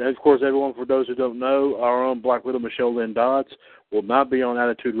 And, of course, everyone, for those who don't know, our own Black Widow, Michelle Lynn Dodds, will not be on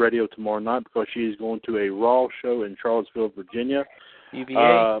Attitude Radio tomorrow night because she is going to a Raw show in Charlottesville, Virginia.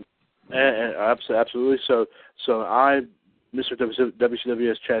 UVA? Absolutely. So I, Mr.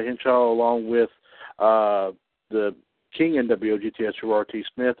 WCWUS Chad Henshaw, along with the King NWO GTS Gerard T.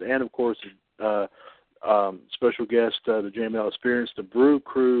 Smith, and, of course, special guest, the JML Experience, the Brew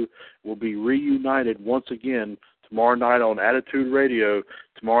Crew, will be reunited once again tomorrow night on Attitude Radio,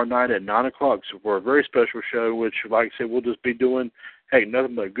 tomorrow night at 9 o'clock, so for a very special show, which, like I said, we'll just be doing, hey,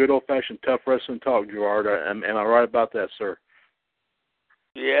 nothing but good old-fashioned tough wrestling talk, Gerard. Am I right about that, sir?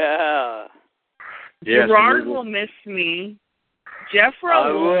 Yeah. Yes, Gerard will miss me.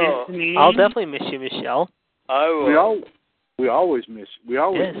 Jeffro will miss me. I'll definitely miss you, Michelle. I will. We always miss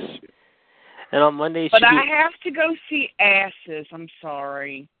you. Miss you. And on Monday, but I have to go see asses. I'm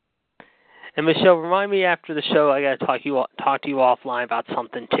sorry. And Michelle, remind me after the show. I got to talk to you offline about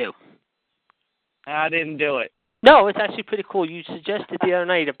something too. I didn't do it. No, it's actually pretty cool. You suggested the other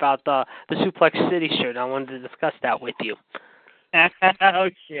night about the Suplex City shirt. I wanted to discuss that with you. Oh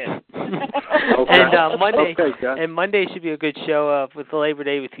shit! And Monday should be a good show with the Labor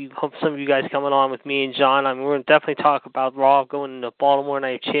Day with you. Hope some of you guys coming on with me and John. I mean, we're going to definitely talk about Raw going into Baltimore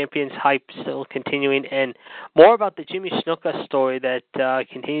Night of Champions hype still continuing, and more about the Jimmy Snuka story that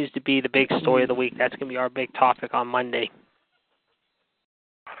continues to be the big story of the week. That's going to be our big topic on Monday.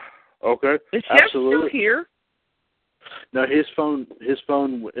 Okay, is Jeff absolutely. Still here? No, his phone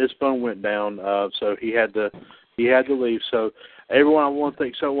went down, so he had to leave. So. Everyone, I want to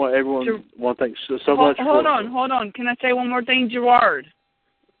thank so much. Everyone, want to thank so much. Hold on. Can I say one more thing, Gerard?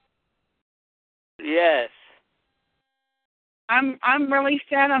 Yes. I'm really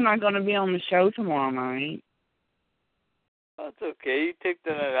sad I'm not going to be on the show tomorrow night. That's okay. You take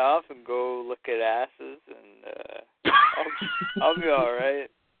the night off and go look at asses, and I'll be all right.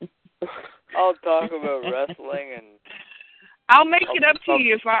 I'll talk about wrestling and. I'll make it up to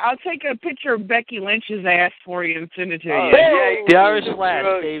you. I'll take a picture of Becky Lynch's ass for you and send it to you. Yeah, the Irish Flash,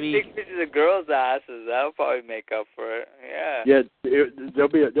 baby. Take pictures of girls' asses. That'll probably make up for it. Yeah. Yeah,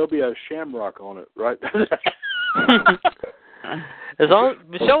 there'll be a shamrock on it, right?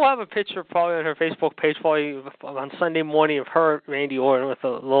 Michelle will have a picture probably on her Facebook page probably on Sunday morning of her, Randy Orton, with a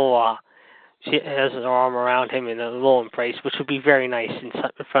little. She has her arm around him in a little embrace, which would be very nice in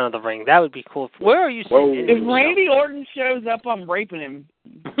front of the ring. That would be cool. Where are you sitting? If Randy Orton shows up, I'm raping him.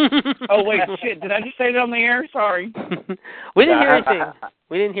 Oh, wait, shit. Did I just say that on the air? Sorry. We didn't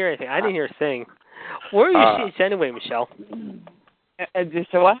hear anything. I didn't hear a thing. Where are your seats anyway, Michelle?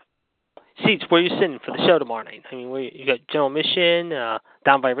 So what? Seats, where are you sitting for the show tomorrow night? I mean, you got General Mission,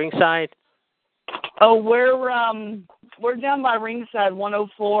 down by ringside? Oh, we're down by ringside,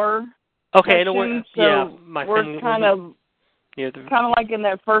 104. Okay, so we're kind of like in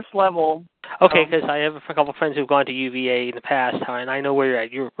that first level. Okay, because I have a couple of friends who've gone to UVA in the past, and I know where you're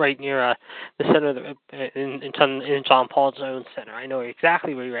at. You're right near the center of in John Paul's Zone Center. I know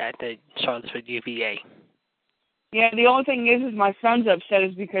exactly where you're at Charlottesville UVA. Yeah, the only thing is my son's upset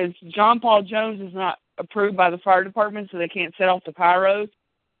is because John Paul Jones is not approved by the fire department, so they can't set off the pyros.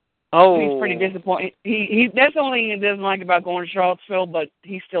 Oh. He's pretty disappointed. He that's the only thing he doesn't like about going to Charlottesville, but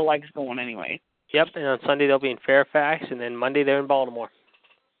he still likes going anyway. Yep, and on Sunday they'll be in Fairfax, and then Monday they're in Baltimore.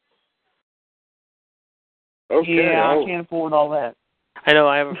 Okay. Yeah, I can't afford all that. I know.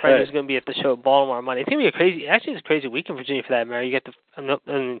 I have a friend who's going to be at the show in Baltimore on Monday. It's going to be it's a crazy week in Virginia for that matter. You get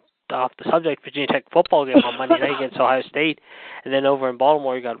off the subject, Virginia Tech football game on Monday night against Ohio State, and then over in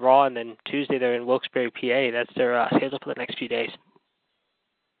Baltimore you got Raw, and then Tuesday they're in Wilkes-Barre, PA. That's their schedule for the next few days.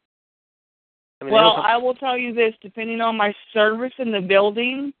 I mean, I will tell you this, depending on my service in the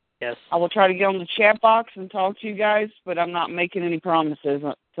building, yes, I will try to get on the chat box and talk to you guys, but I'm not making any promises,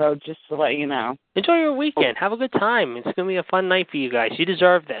 so just to let you know. Enjoy your weekend. Have a good time. It's going to be a fun night for you guys. You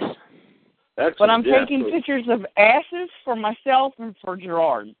deserve this. Excellent. But I'm taking pictures of asses for myself and for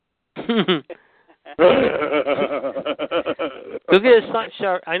Gerard. Go get a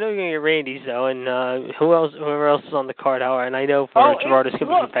shot. I know you're going to get Randy's, though, and whoever else is on the card, and I know for Gerard it's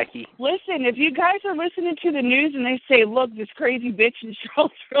going to be Becky. Listen, if you guys are listening to the news and they say, look, this crazy bitch in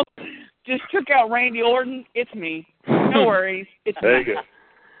Charlottesville just took out Randy Orton, it's me. No worries. It's there me. You go.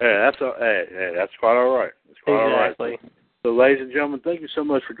 That's quite all right. That's quite exactly. all right. So, ladies and gentlemen, thank you so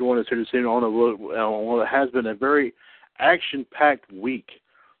much for joining us here this evening on what has been a very action-packed week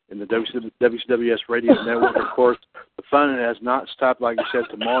in the WCWUS Radio Network. Of course, the fun has not stopped. Like I said,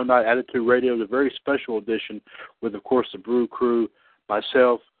 tomorrow night, Attitude Radio is a very special edition with, of course, the Brew Crew,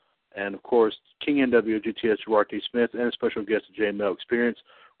 myself, and, of course, King NWO GTS Gerard T. Smith, and a special guest, the JML Experience.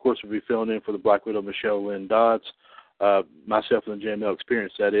 Of course, we'll be filling in for the Black Widow, Michelle Lynn Dodds. Myself and the JML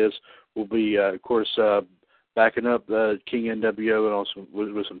Experience, that is, will be, of course, backing up King NWO and also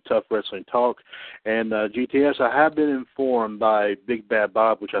with some tough wrestling talk. And GTS, I have been informed by Big Bad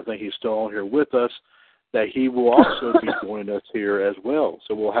Bob, which I think he's still on here with us, that he will also be joining us here as well.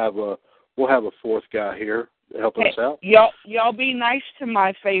 So we'll have a fourth guy here helping us out. Y'all be nice to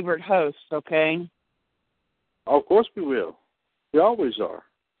my favorite host, okay? Oh, of course we will. We always are.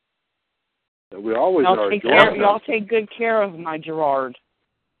 We always are. Y'all take good care of my Gerard.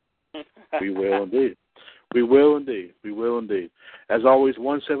 We will indeed. We will indeed. We will indeed. As always,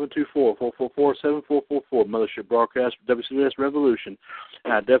 1-724-444-7444, Mothership Broadcast, WCWUS Revolution.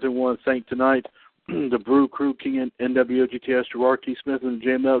 And I definitely want to thank tonight the Brew Crew, King NWO GTS, Gerard T. Smith, and the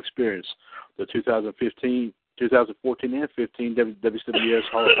JML Experience, the 2014 and 15 WCWUS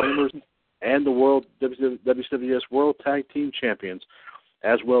Hall of Famers, and the WCWUS World Tag Team Champions,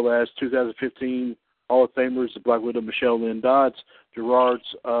 as well as 2015 Hall of Famers, the Black Widow, Michelle Lynn Dodds,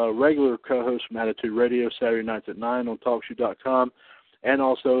 Gerard's regular co-host from Attitude Radio, Saturday nights at 9 on TalkShoe.com, and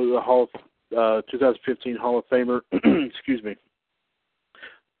also the 2015 Hall of Famer, excuse me,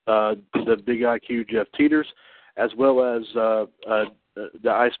 the Big IQ Jeff Teeters, as well as the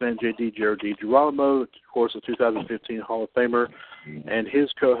Iceman JD Jared D. Girolamo, of course, the 2015 Hall of Famer, and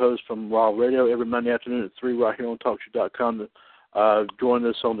his co-host from Raw Radio every Monday afternoon at 3 right here on TalkShoe.com. Join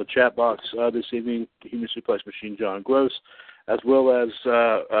us on the chat box this evening, the Human Suplex Machine, John Gross, as well as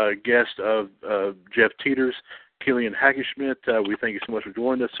a guest of Jeff Teeters, Killian Hackenschmidt. We thank you so much for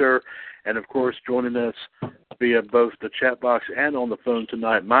joining us, sir. And, of course, joining us via both the chat box and on the phone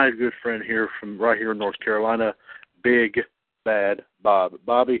tonight, my good friend here from right here in North Carolina, Big Bad Bob.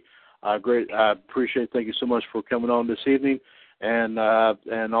 Bobby, great. I appreciate it. Thank you so much for coming on this evening. And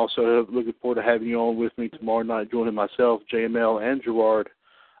also looking forward to having you on with me tomorrow night, joining myself, JML, and Gerard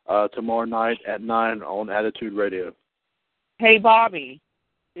tomorrow night at 9 on Attitude Radio. Hey, Bobby.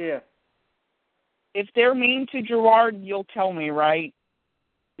 Yeah. If they're mean to Gerard, you'll tell me, right?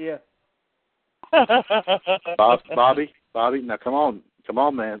 Yeah. Bobby, now come on,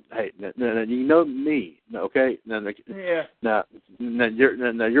 man. Hey, now, you know me, okay? Yeah. Now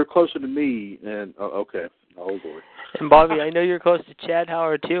you're closer to me, and okay. Oh, Lord. And Bobby, I know you're close to Chad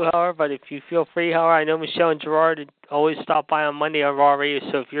Howard too, Howard, but if you feel free, Howard, I know Michelle and Gerard always stop by on Monday on Raw Radio,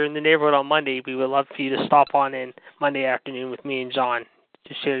 so if you're in the neighborhood on Monday, we would love for you to stop on in Monday afternoon with me and John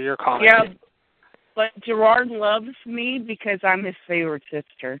to share your comments. Yeah, but Gerard loves me because I'm his favorite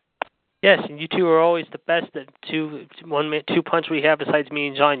sister. Yes, and you two are always the best at two punch we have besides me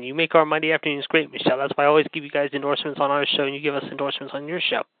and John. You make our Monday afternoons great, Michelle. That's why I always give you guys endorsements on our show, and you give us endorsements on your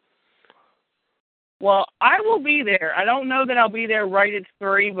show. Well, I will be there. I don't know that I'll be there right at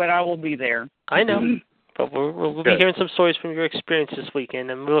 3, but I will be there. I know. But we'll be hearing some stories from your experience this weekend,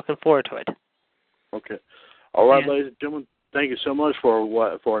 and we're looking forward to it. Okay. All right, ladies and gentlemen, thank you so much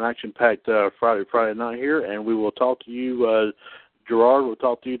for an action-packed Friday night here, and we will talk to you, Gerard, we'll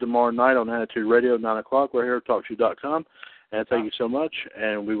talk to you tomorrow night on Attitude Radio at 9 o'clock right here at TalkShoe.com. And thank you so much,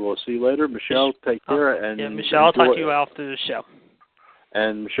 and we will see you later. Michelle, take care. And Michelle, I'll talk to you after the show.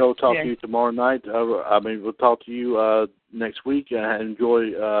 And Michelle will talk to you tomorrow night. We'll talk to you next week.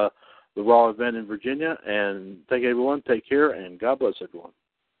 Enjoy the Raw event in Virginia. And thank everyone. Take care, and God bless everyone.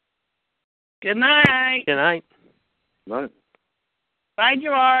 Good night. Good night. Good night. Bye,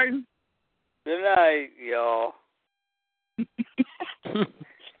 Gerard. Good night, y'all.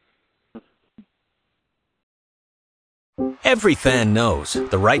 Every fan knows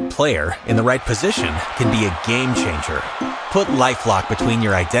the right player in the right position can be a game changer. Put LifeLock between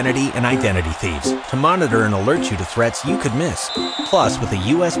your identity and identity thieves to monitor and alert you to threats you could miss. Plus, with a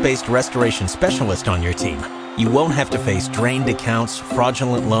U.S.-based restoration specialist on your team, you won't have to face drained accounts,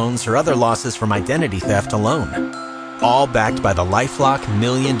 fraudulent loans, or other losses from identity theft alone. All backed by the LifeLock $1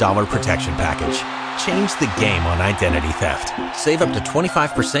 Million Protection Package. Change the game on identity theft. Save up to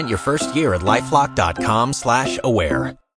 25% your first year at LifeLock.com/aware.